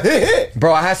hit, like hit.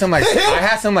 Bro, I had some like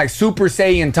Super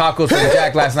Saiyan tacos from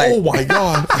Jack last night. Oh my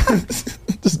God.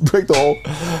 Just break the hole.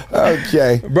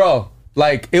 Okay. Bro,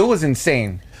 like it was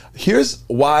insane. Here's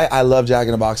why I love Jack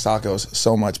in the Box tacos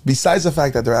so much. Besides the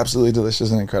fact that they're absolutely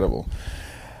delicious and incredible.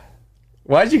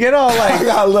 Why'd you get all like... I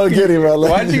got a little giddy, bro.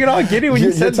 Like, why'd you get all giddy when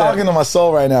you said that? You're talking to my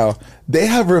soul right now. They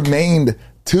have remained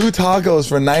 2 tacos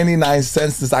for 99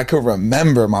 cents since I could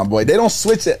remember, my boy. They don't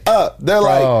switch it up. They're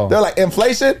like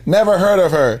inflation, never heard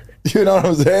of her. You know what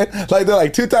I'm saying? Like they're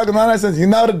like 2 tacos, 99 cents. You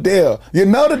know the deal. You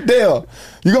know the deal.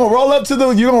 You're gonna roll up to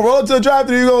the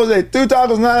drive-thru, you're gonna say 2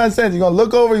 tacos, 99 cents. You're gonna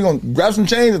look over, you're gonna grab some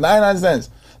change, 99 cents.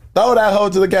 Throw that hoe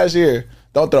to the cashier.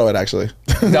 Don't throw it, actually.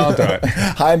 Don't throw it.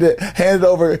 Hand it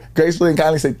over gracefully and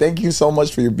kindly. Say thank you so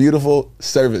much for your beautiful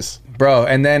service. Bro,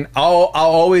 and then I'll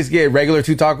always get regular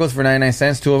 2 tacos for 99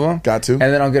 cents, 2 of them. Got to. And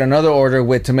then I'll get another order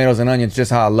with tomatoes and onions, just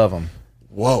how I love them.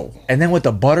 Whoa. And then with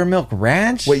the buttermilk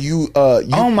ranch? Wait, you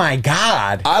oh my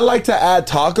God. I like to add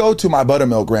taco to my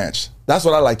buttermilk ranch. That's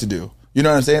what I like to do. You know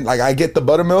what I'm saying? Like I get the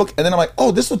buttermilk and then I'm like,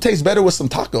 oh, this will taste better with some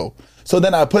taco. So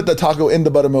then I put the taco in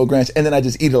the buttermilk ranch and then I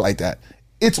just eat it like that.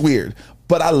 It's weird,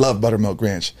 but I love buttermilk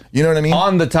ranch. You know what I mean?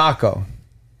 On the taco.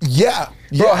 Yeah.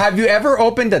 Bro, have you ever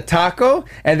opened a taco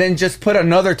and then just put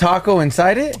another taco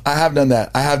inside it? I have done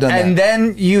that. And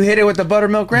then you hit it with the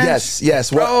buttermilk ranch?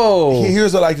 Yes. Bro.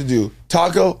 Here's what I like to do.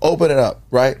 Taco, open it up,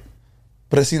 right?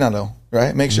 Presinalo,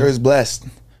 right? Make sure it's blessed.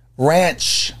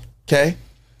 Ranch, okay?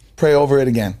 Pray over it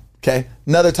again, okay?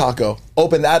 Another taco,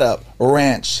 open that up.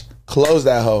 Ranch, close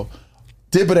that hoe.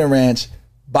 Dip it in ranch,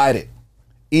 bite it.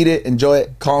 Eat it, enjoy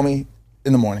it, call me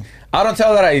in the morning. I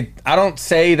don't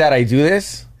say that I do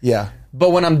this. Yeah.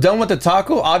 But when I'm done with the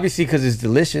taco, obviously because it's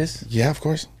delicious. Yeah, of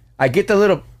course. I get the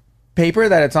little paper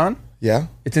that it's on. Yeah.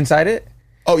 It's inside it.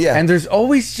 Oh, yeah. And there's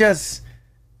always just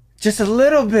a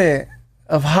little bit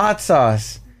of hot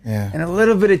sauce. Yeah. And a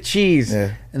little bit of cheese.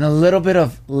 Yeah. And a little bit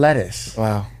of lettuce.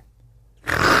 Wow.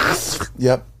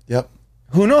 Yep.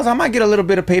 Who knows? I might get a little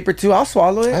bit of paper too. I'll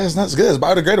swallow it. It's not good. It's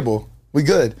biodegradable. We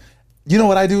good. You know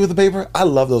what I do with the paper? I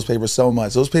love those papers so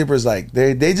much. Those papers, like,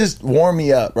 they just warm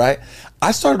me up, right?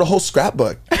 I started a whole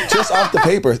scrapbook just off the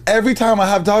papers. Every time I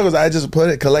have tacos, I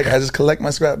just collect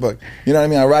my scrapbook. You know what I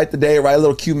mean? I write the day, write a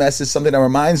little cute message, something that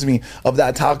reminds me of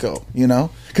that taco, you know?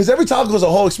 Because every taco is a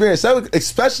whole experience,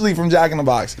 especially from Jack in the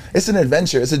Box. It's an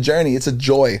adventure. It's a journey. It's a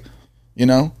joy, you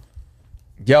know?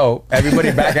 Yo,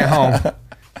 everybody back at home,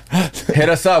 hit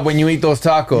us up when you eat those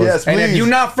tacos. Yes, and please. if you're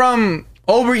not from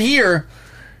over here,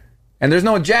 and there's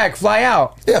no Jack, fly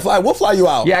out. Yeah, we'll fly you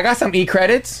out. Yeah, I got some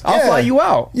e-credits. I'll fly you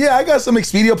out. Yeah, I got some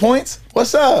Expedia points.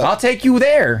 What's up? I'll take you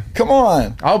there. Come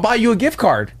on. I'll buy you a gift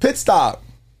card. Pit stop.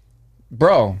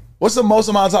 Bro. What's the most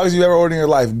amount of tacos you've ever ordered in your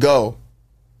life? Go.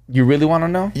 You really want to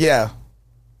know? Yeah.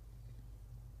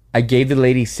 I gave the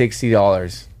lady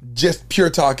 $60. Just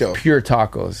pure taco. Pure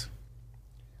tacos.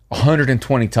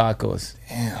 120 tacos.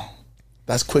 Damn.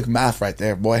 That's quick math right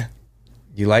there, boy.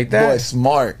 You like that? Boy,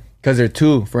 smart. Because they're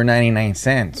 2 for 99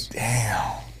 cents.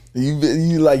 Damn.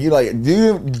 You like,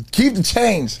 dude, keep the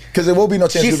change. Because there will be no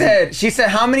change. She said,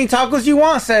 how many tacos you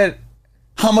want? Said,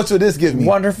 how much would this give me?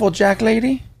 Wonderful Jack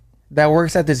lady that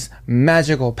works at this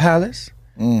magical palace.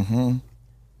 Mm-hmm.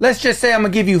 Let's just say I'm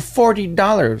going to give you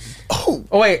 $40. Oh,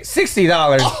 wait,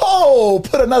 $60. Oh,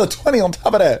 put another 20 on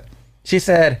top of that. She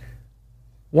said,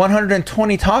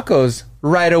 120 tacos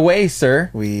right away, sir.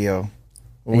 You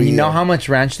know how much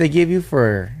ranch they give you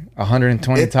for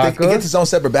 120 tacos? It gets its own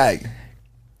separate bag.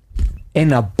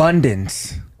 In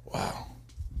abundance. Wow.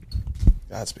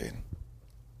 Godspeed.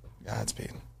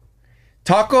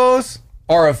 Tacos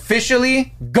are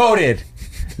officially goated.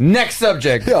 Next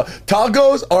subject. Yo,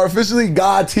 tacos are officially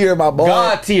God tier, my boy.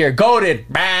 God tier. Goated.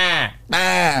 Bah.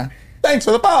 Thanks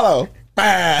for the follow.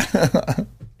 Bah.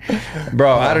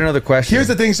 Bro, I had another question. Here's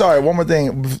the thing. Sorry, one more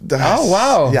thing. Oh,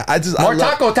 wow. Yeah,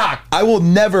 taco talk. I will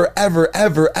never, ever,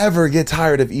 ever, ever get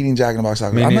tired of eating Jack in the Box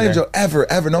tacos. I'm not even joking.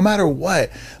 Ever, no matter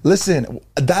what. Listen,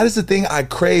 that is the thing I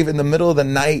crave in the middle of the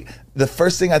night. The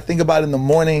first thing I think about in the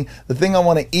morning. The thing I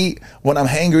want to eat when I'm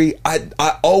hangry.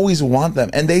 I always want them,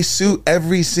 and they suit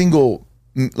every single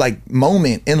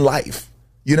moment in life.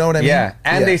 You know what I mean? Yeah,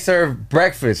 and they serve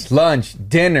breakfast, lunch,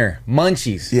 dinner,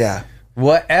 munchies. Yeah.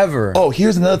 Whatever. Oh,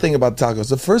 here's another thing about tacos.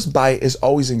 The first bite is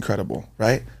always incredible,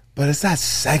 right? But it's that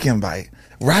second bite.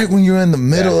 Right when you're in the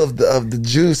middle of the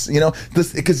juice, you know,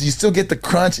 because you still get the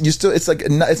crunch.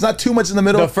 It's not too much in the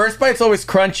middle. The first bite's always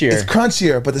crunchier. It's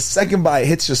crunchier, but the second bite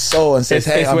hits your soul and says,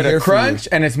 "Hey, I'm with here a crunch,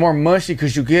 and it's more mushy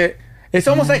because you get. It's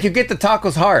almost like you get the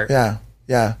taco's heart. Yeah.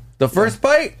 The first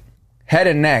bite, head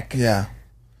and neck. Yeah.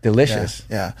 Delicious.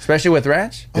 Yeah. Especially with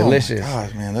ranch. Delicious. Oh my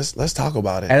gosh, man. Let's talk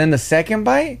about it. And then the second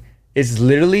bite is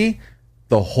literally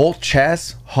the whole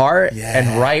chest, heart,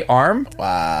 and right arm.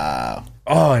 Wow.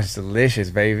 Oh, it's delicious,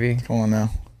 baby. Come on now.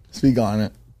 Speak on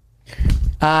it.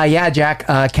 Yeah, Jack.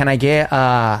 Can I get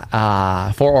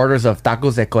 4 orders of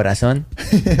tacos de corazón?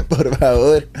 Por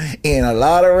favor. And a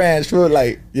lot of ranch food.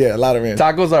 A lot of ranch.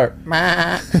 Tacos are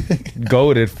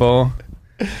goated, fool.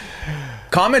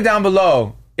 Comment down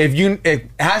below if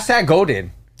hashtag goated.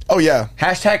 Oh, yeah.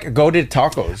 Hashtag goated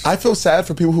tacos. I feel sad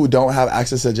for people who don't have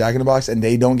access to Jack in the Box and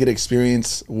they don't get to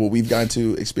experience what we've gotten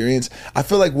to experience. I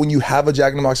feel like when you have a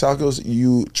Jack in the Box tacos,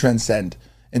 you transcend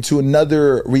into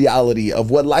another reality of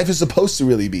what life is supposed to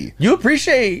really be. You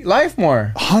appreciate life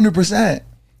more. 100%.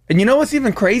 And you know what's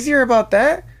even crazier about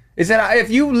that? Is that if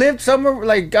you lived somewhere,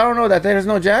 like, I don't know, that there's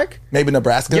no Jack? Maybe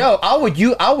Nebraska? Yo, I would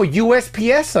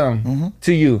USPS them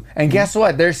to you. And guess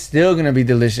what? They're still going to be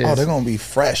delicious. Oh, they're going to be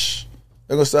fresh.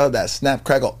 They're going to still have that snap,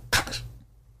 crackle.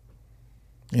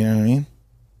 You know what I mean?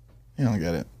 You don't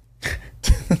get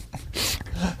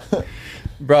it.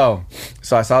 Bro,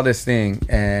 so I saw this thing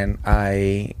and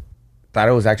I thought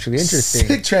it was actually interesting.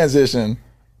 Sick transition.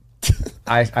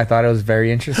 I thought it was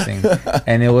very interesting.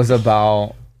 And it was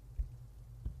about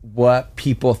what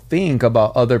people think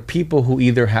about other people who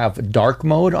either have dark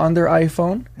mode on their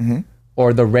iPhone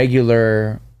or the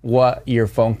regular what your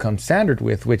phone comes standard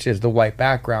with, which is the white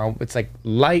background. It's like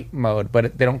light mode,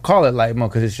 but they don't call it light mode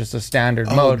because it's just a standard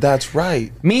mode. Oh, that's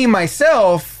right. Me,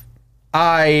 myself,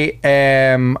 I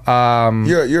am...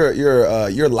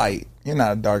 You're light. You're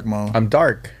not a dark mode. I'm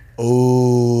dark.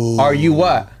 Oh. Are you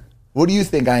what? What do you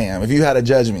think I am, if you had to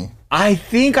judge me? I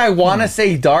think I want to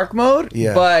say dark mode,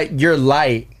 but you're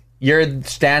light. You're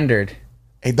standard.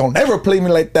 Hey, don't ever play me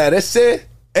like that. That's it.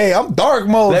 Hey, I'm dark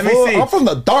mode. Let me see. I'm from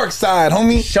the dark side,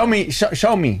 homie.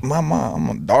 Show me. I'm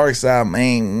on dark side,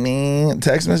 man.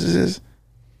 Text messages.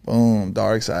 Boom,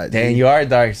 dark side. Dang, you are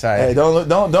dark side. Hey, don't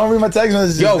read my text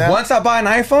messages. Yo, now. once I buy an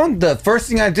iPhone, the first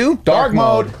thing I do, dark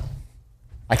mode.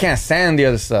 I can't stand the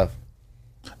other stuff.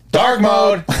 Dark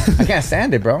mode. I can't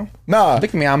stand it, bro. Nah. Look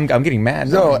at me. I'm getting mad.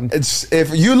 Yo, it's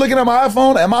if you looking at my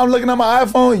iPhone and I'm looking at my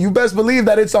iPhone, you best believe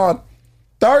that it's on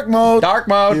dark mode. Dark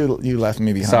mode. You left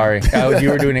me behind. Sorry. You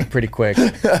were doing it pretty quick.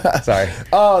 Sorry.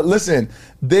 Listen,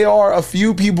 there are a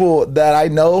few people that I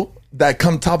know that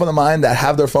come top of the mind that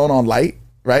have their phone on light,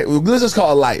 right? Let's just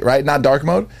call it light, right? Not dark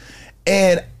mode.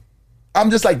 And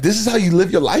I'm just like, this is how you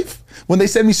live your life? When they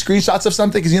send me screenshots of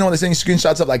something, because you know when they send you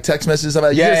screenshots of like text messages, you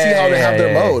see how they have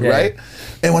their mode, right?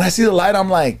 And when I see the light, I'm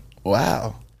like,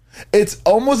 wow. It's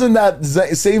almost in that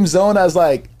same zone as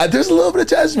like, there's a little bit of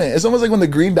judgment. It's almost like when the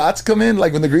green dots come in,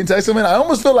 like when the green text come in, I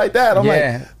almost feel like that. I'm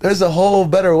like, there's a whole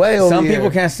better way over Some here.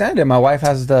 people can't stand it. My wife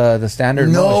has the standard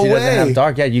mode. She doesn't have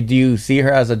dark. Yeah, do you see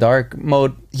her as a dark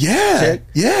mode chick?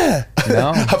 Yeah.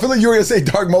 No? I feel like you were going to say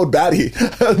dark mode baddie.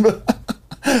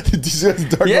 Did you see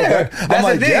dark mode baddie?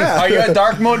 That's the thing. Are you a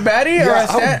dark mode baddie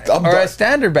or a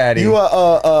standard baddie? You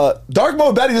dark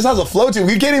mode baddie just has a flow to it.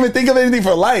 We can't even think of anything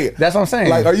for light. That's what I'm saying.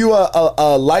 Like, are you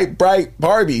a light bright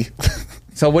Barbie?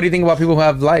 So what do you think about people who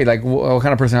have light? Like, what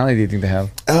kind of personality do you think they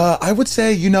have? I would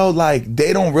say, like,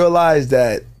 they don't realize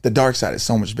that the dark side is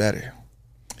so much better.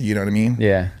 You know what I mean?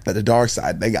 Yeah. That the dark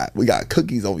side, we got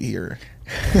cookies over here.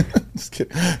 Just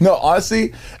kidding. No,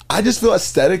 honestly, I just feel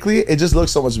aesthetically, it just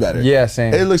looks so much better. Yeah,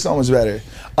 same. It looks so much better.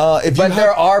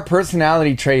 There are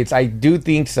personality traits. I do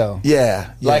think so.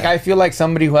 Yeah. Like, I feel like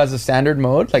somebody who has a standard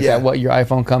mode, like that what your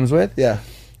iPhone comes with. Yeah.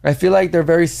 I feel like they're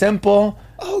very simple.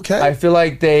 Okay. I feel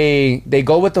like they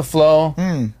go with the flow.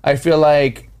 I feel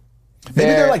like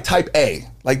maybe they're like type A.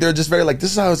 Like, they're just very like,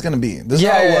 this is how it's going to be. This is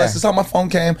how it was. This is how my phone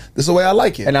came. This is the way I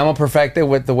like it. And I'm going to perfect it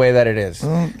with the way that it is.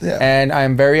 And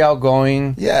I'm very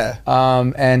outgoing. Yeah.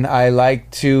 And I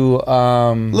like to...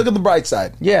 look at the bright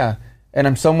side. Yeah. And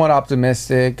I'm somewhat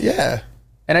optimistic. Yeah.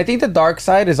 And I think the dark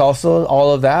side is also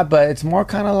all of that, but it's more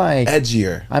kind of like...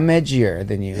 edgier. I'm edgier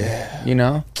than you. Yeah. You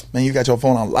know? Man, you got your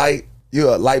phone on light.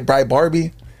 You're a light, bright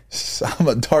Barbie. I'm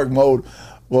a dark mode.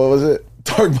 What was it?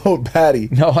 Dark mode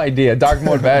baddie. No idea. Dark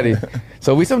mode baddie.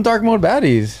 So we some dark mode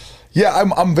baddies. Yeah,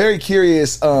 I'm very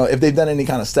curious if they've done any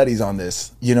kind of studies on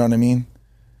this. You know what I mean?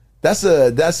 That's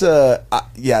a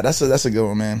good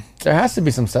one, man. There has to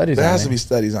be some studies. There has to be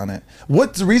studies on it.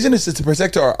 What the reason is to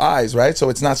protect our eyes, right? So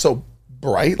it's not so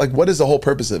bright? Like, what is the whole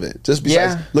purpose of it? Just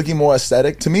besides looking more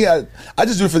aesthetic? To me, I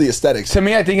just do it for the aesthetics. To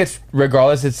me, I think it's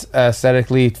regardless. It's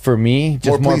aesthetically for me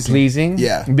just more pleasing.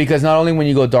 Yeah, because not only when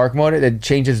you go dark mode, it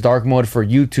changes dark mode for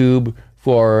YouTube,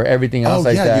 for everything else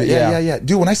that. Yeah.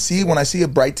 Dude, when I see a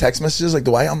bright text messages like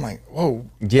the way, I'm like, whoa.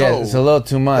 Yeah, it's a little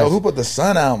too much. Yo, who put the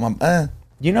sun out?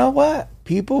 You know what?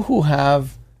 People who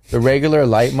have the regular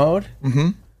light mode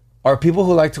are people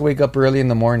who like to wake up early in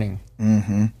the morning.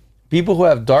 Mm-hmm. People who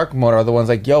have dark mode are the ones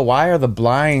like, yo, why are the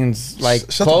blinds like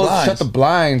closed? Shut the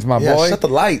blinds, my boy. Shut the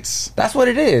lights. That's what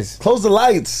it is. Close the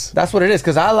lights. That's what it is.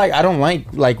 Because I don't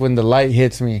like when the light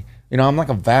hits me. You know, I'm like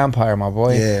a vampire, my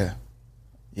boy.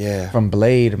 Yeah. From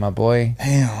Blade, my boy.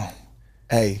 Damn.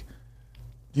 Hey,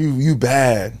 you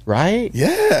bad. Right?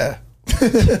 Yeah.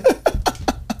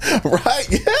 Right?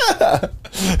 Yeah.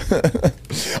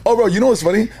 Oh, bro, you know what's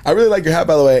funny? I really like your hat,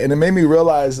 by the way, and it made me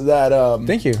realize that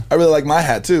thank you. I really like my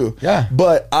hat too. Yeah.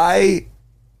 But I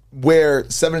wear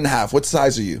 7.5. What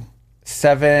size are you?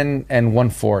 7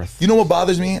 1/4. You know what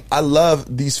bothers me? I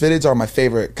love these fitteds are my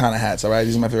favorite kind of hats. All right,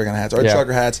 these are my favorite kind of hats. Or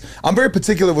trucker hats. I'm very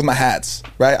particular with my hats.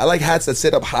 Right, I like hats that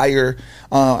sit up higher.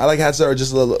 I like hats that are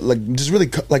just just really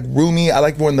like roomy. I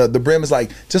like when the brim is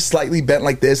like just slightly bent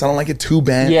like this. I don't like it too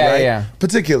bent. Yeah.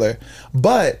 Particular.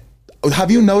 But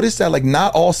have you noticed that like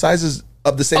not all sizes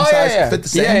of the same size fit the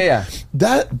same? Yeah.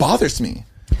 That bothers me.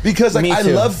 Because like I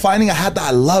love finding a hat that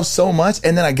I love so much,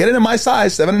 and then I get it in my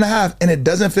size 7.5, and it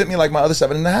doesn't fit me like my other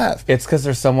 7.5. It's because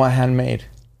they're somewhat handmade.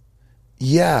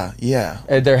 Yeah.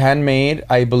 They're handmade,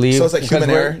 I believe. So it's like human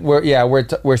error.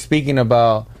 We're speaking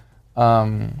about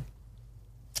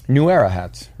New Era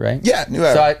hats, right? Yeah, New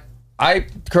Era. So I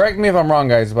correct me if I'm wrong,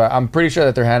 guys, but I'm pretty sure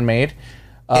that they're handmade.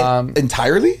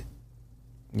 Entirely?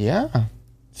 Yeah.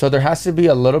 So there has to be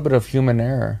a little bit of human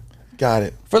error. Got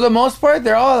it. For the most part,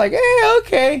 they're all like,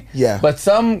 okay. Yeah. But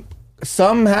some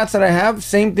hats that I have,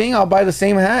 same thing. I'll buy the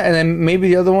same hat, and then maybe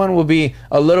the other one will be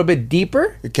a little bit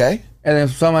deeper. Okay. And then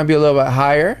some might be a little bit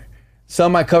higher.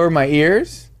 Some might cover my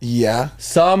ears. Yeah.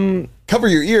 Some cover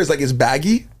your ears like it's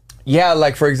baggy. Yeah,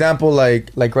 like for example,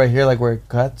 like right here, like where it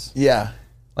cuts. Yeah.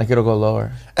 Like it'll go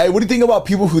lower. Hey, what do you think about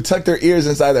people who tuck their ears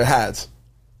inside their hats?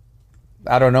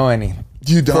 I don't know any.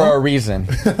 You don't? For a reason.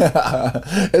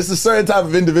 It's a certain type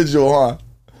of individual, huh?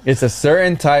 It's a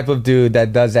certain type of dude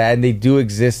that does that, and they do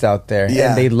exist out there,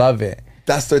 and they love it.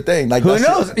 That's their thing. Like, who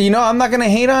knows? You know, I'm not gonna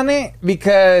hate on it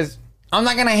because I'm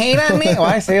not gonna hate on it.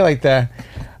 Why I say it like that?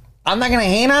 I'm not gonna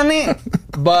hate on it,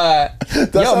 but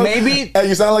maybe. Hey,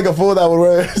 you sound like a fool that would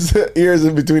wear his ears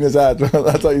in between his hats.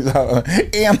 That's how you sound.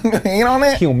 Hey, I'm gonna hate on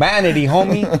it. Humanity,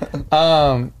 homie.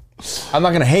 I'm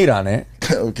not gonna hate on it.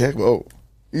 Okay, whoa.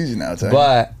 Easy now, Ty.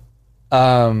 But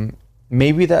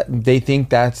maybe that they think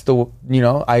that's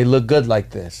I look good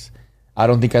like this. I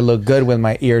don't think I look good with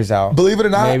my ears out. Believe it or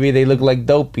not, maybe they look like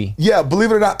dopey. Yeah,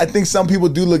 believe it or not, I think some people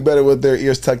do look better with their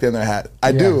ears tucked in their hat.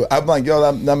 I do. I'm like,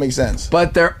 yo, that makes sense.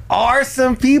 But there are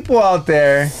some people out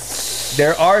there.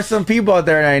 There are some people out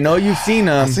there, and I know you've seen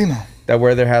them. I've seen them that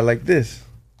wear their hat like this.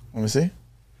 Let me see.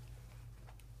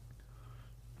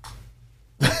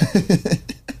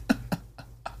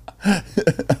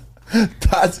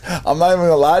 I'm not even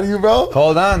gonna lie to you, bro.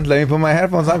 Hold on, let me put my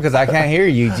headphones on because I can't hear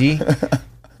you, G.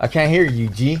 I can't hear you,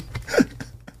 G.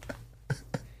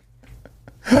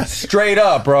 Straight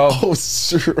up, bro. Oh,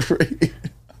 straight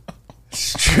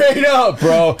up,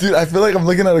 bro. Dude, I feel like I'm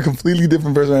looking at a completely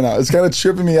different person right now. It's kind of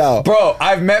tripping me out. Bro,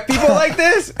 I've met people like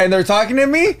this, and they're talking to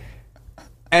me,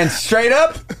 and straight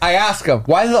up, I ask them,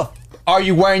 why the are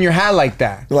you wearing your hat like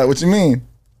that? They're like, what you mean?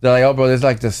 They're like, oh, bro, this is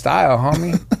like the style,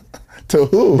 homie. To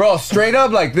who? Bro, straight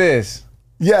up like this.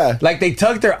 Yeah. Like they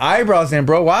tuck their eyebrows in,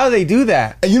 bro. Why do they do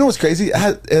that? And you know what's crazy? It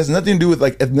has nothing to do with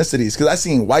like ethnicities. Because I've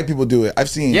seen white people do it. I've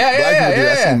seen black people do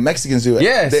it. I've seen Mexicans do it.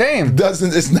 Yeah, same.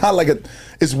 It's not like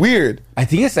it's weird. I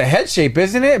think it's a head shape,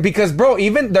 isn't it? Because, bro,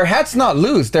 even their hat's not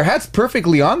loose. Their hat's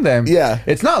perfectly on them. Yeah.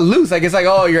 It's not loose. Like, it's like,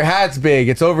 oh, your hat's big.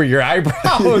 It's over your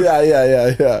eyebrows.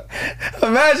 Yeah.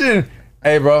 Imagine,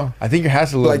 hey, bro, I think your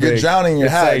hat's a little like big. You're drowning in your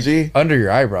hat, like G. Under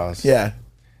your eyebrows. Yeah.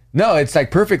 No, it's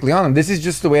like perfectly on them. This is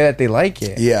just the way that they like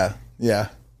it. Yeah.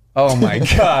 Oh my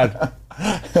God.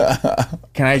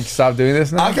 Can I stop doing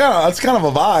this now? It's kind of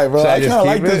a vibe, bro. I kind of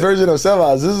like this version of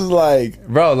Sebas. This is like,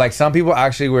 bro, like some people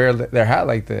actually wear their hat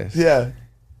like this. Yeah.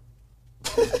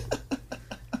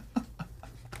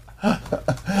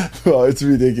 Bro, it's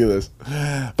ridiculous.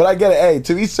 But I get it. Hey,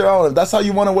 to each their own. If that's how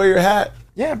you want to wear your hat,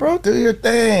 yeah, bro, do your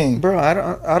thing.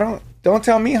 Bro, don't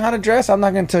tell me how to dress. I'm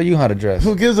not gonna tell you how to dress.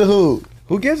 Who gives a hoot?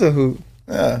 Who gives a hoot?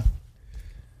 Yeah.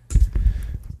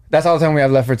 That's all the time we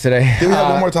have left for today. Do we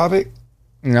have one more topic?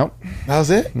 Nope. That was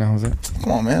it? That was it.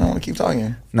 Come on, man. I want to keep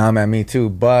talking. Nah, man, me too.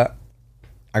 But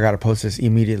I gotta post this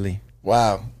immediately.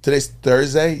 Wow. Today's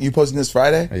Thursday. You posting this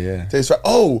Friday? Yeah. Today's Friday.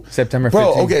 Oh. September 15th.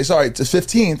 Bro, okay, sorry. It's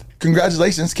 15th.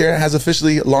 Congratulations. Karen has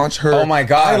officially launched her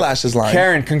eyelashes line.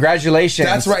 Karen, congratulations.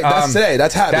 That's right. That's today.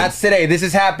 That's happening. That's today. This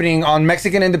is happening on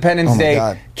Mexican Independence Day.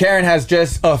 God. Karen has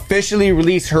just officially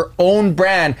released her own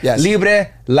brand,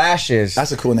 Libre Lashes.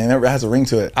 That's a cool name. It has a ring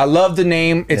to it. I love the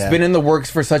name. It's been in the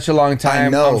works for such a long time. I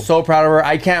know. I'm so proud of her.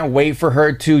 I can't wait for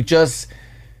her to just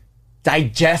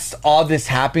digest all this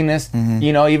happiness,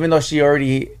 you know, even though she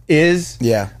already is.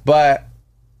 Yeah. But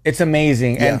it's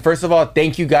amazing. Yeah. And first of all,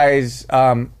 thank you guys,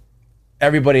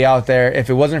 everybody out there.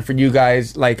 If it wasn't for you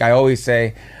guys, like I always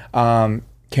say, Karen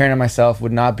and myself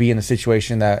would not be in the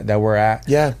situation that we're at.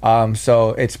 Yeah.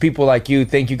 So it's people like you.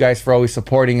 Thank you guys for always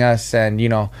supporting us. And, you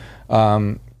know,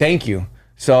 thank you.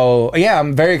 So, yeah,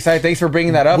 I'm very excited. Thanks for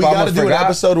bringing that up. We got to do an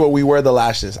episode where we wear the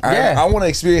lashes. I want to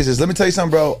experience this. Let me tell you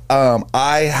something, bro.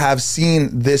 I have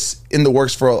seen this in the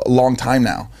works for a long time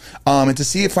now. And to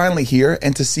see it finally here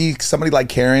and to see somebody like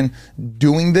Karen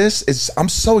doing this, I'm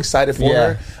so excited for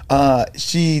her.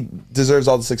 She deserves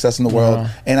all the success in the world.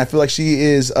 And I feel like she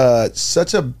is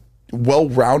such a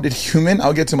well-rounded human.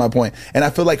 I'll get to my point. And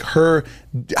I feel like her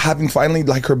having finally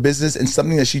like her business and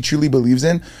something that she truly believes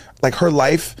in, like her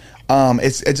life, I think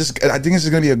this is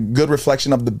going to be a good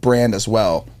reflection of the brand as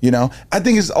well. You know, I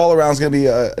think it's all around going to be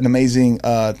an amazing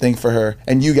thing for her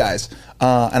and you guys.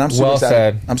 And I'm super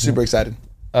excited. I'm super excited.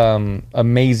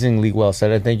 Amazingly well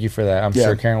said. And thank you for that. I'm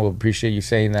sure Karen will appreciate you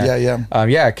saying that.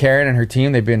 Yeah. Karen and her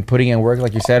team, they've been putting in work,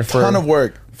 like you said, for a ton of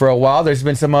work for a while. There's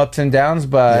been some ups and downs,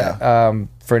 but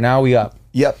for now we up.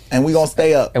 Yep, and we gonna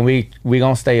stay up. And we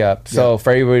gonna stay up. So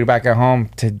for everybody back at home,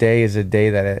 today is a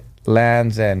day that it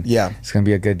lands, and it's gonna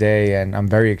be a good day. And I'm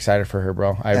very excited for her,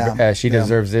 bro. She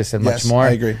deserves this and much more.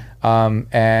 I agree.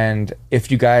 And if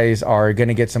you guys are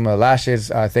gonna get some of the lashes,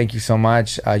 thank you so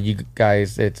much. You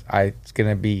guys, it's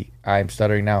gonna be. I'm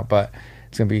stuttering now, but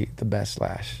it's gonna be the best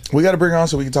lash. We got to bring her on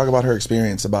so we can talk about her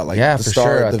experience, about like the for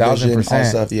start, sure, the 1000%. vision, all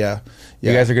stuff. Yeah.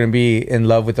 You guys are gonna be in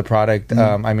love with the product.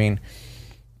 I mean,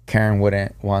 Karen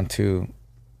wouldn't want to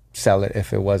sell it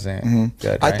if it wasn't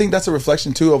good. Right? I think that's a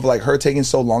reflection too of like her taking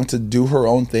so long to do her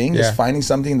own thing, is finding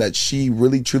something that she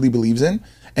really truly believes in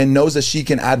and knows that she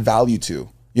can add value to.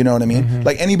 You know what I mean?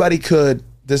 Like anybody could.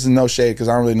 This is no shade because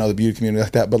I don't really know the beauty community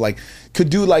like that, but like could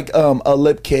do like a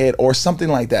lip kit or something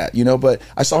like that, you know. But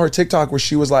I saw her TikTok where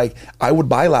she was like, I would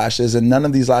buy lashes and none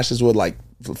of these lashes would like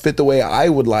fit the way I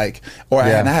would like, or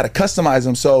and I had to customize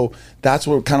them. So that's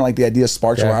where kind of like the idea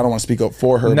sparked. I don't want to speak up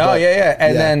for her. No, but,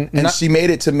 and she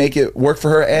made it to make it work for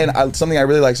her. And something I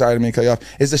really like, sorry, I didn't mean to cut you off,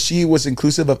 is that she was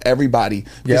inclusive of everybody.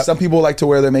 Because some people like to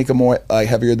wear their makeup more like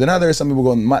heavier than others. Some people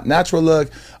go natural look.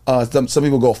 Some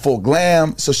people go full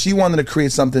glam. So she wanted to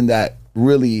create something that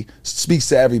really speaks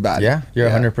to everybody. Yeah, you're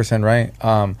 100% right.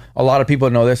 A lot of people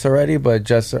know this already, but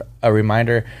just a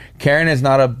reminder, Karen is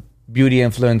not a beauty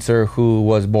influencer who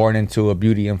was born into a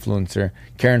beauty influencer.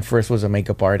 Karen first was a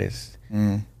makeup artist,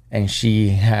 and she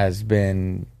has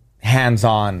been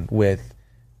hands-on with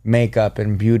makeup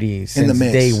and beauty since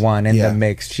day one in the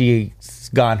mix. She's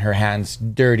gotten her hands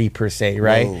dirty per se,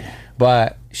 right? Whoa.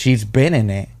 But she's been in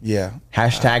it. Yeah.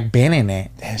 Hashtag been in it.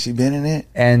 Damn, she been in it.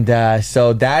 And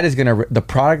so that is gonna the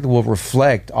product will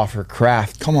reflect off her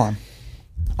craft. Come on.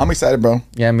 I'm excited, bro.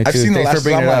 Yeah, me too. I've seen the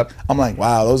lashes. I'm like,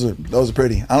 wow, those are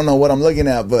pretty. I don't know what I'm looking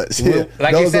at, but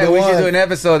like you said, we should do an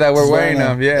episode that we're wearing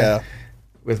them. Yeah.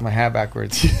 With my hat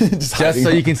backwards, just so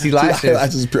you can see lashes.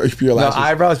 Eyelashes, pure lashes. No,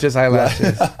 eyebrows, just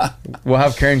eyelashes. We'll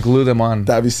have Karen glue them on.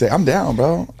 That'd be sick. I'm down,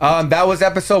 bro. That was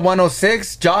episode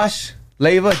 106.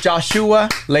 Joshua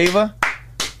Leva.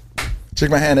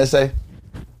 Shake my hand, essay.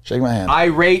 Shake my hand. I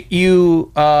rate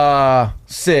you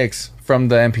 6 from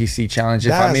the NPC challenge.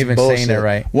 If I'm even saying it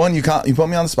right. One, you put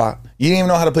me on the spot. You didn't even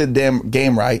know how to play the damn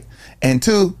game right. And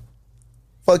 2,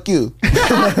 fuck you.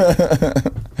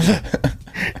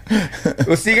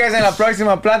 We'll see you guys in la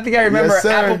próxima plática. Remember,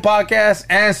 Apple Podcasts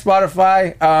and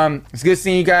Spotify. It's good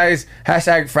seeing you guys.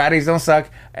 Hashtag Fridays don't suck.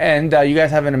 And you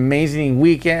guys have an amazing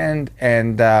weekend.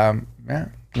 And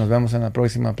nos vemos en la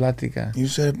próxima plática. You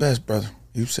said it best, brother.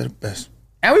 You said it best.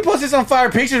 And we posted some fire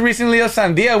pictures recently of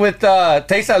Sandia with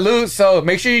Tay Salud. So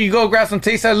make sure you go grab some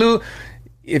Tay Salud.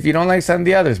 If you don't like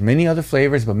Sandia, there's many other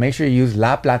flavors. But make sure you use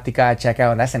La Plática at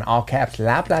checkout. And that's in all caps.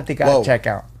 La Plática at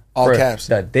checkout. All caps.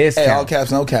 The discount. Hey, all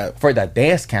caps, no cap. For the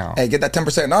discount. Hey, get that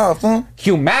 10% off, fool.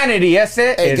 Humanity, that's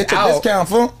it. Hey, get your discount,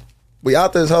 fool. We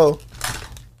out this hoe.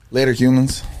 Later,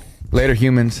 humans. Later,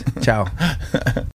 humans. Ciao.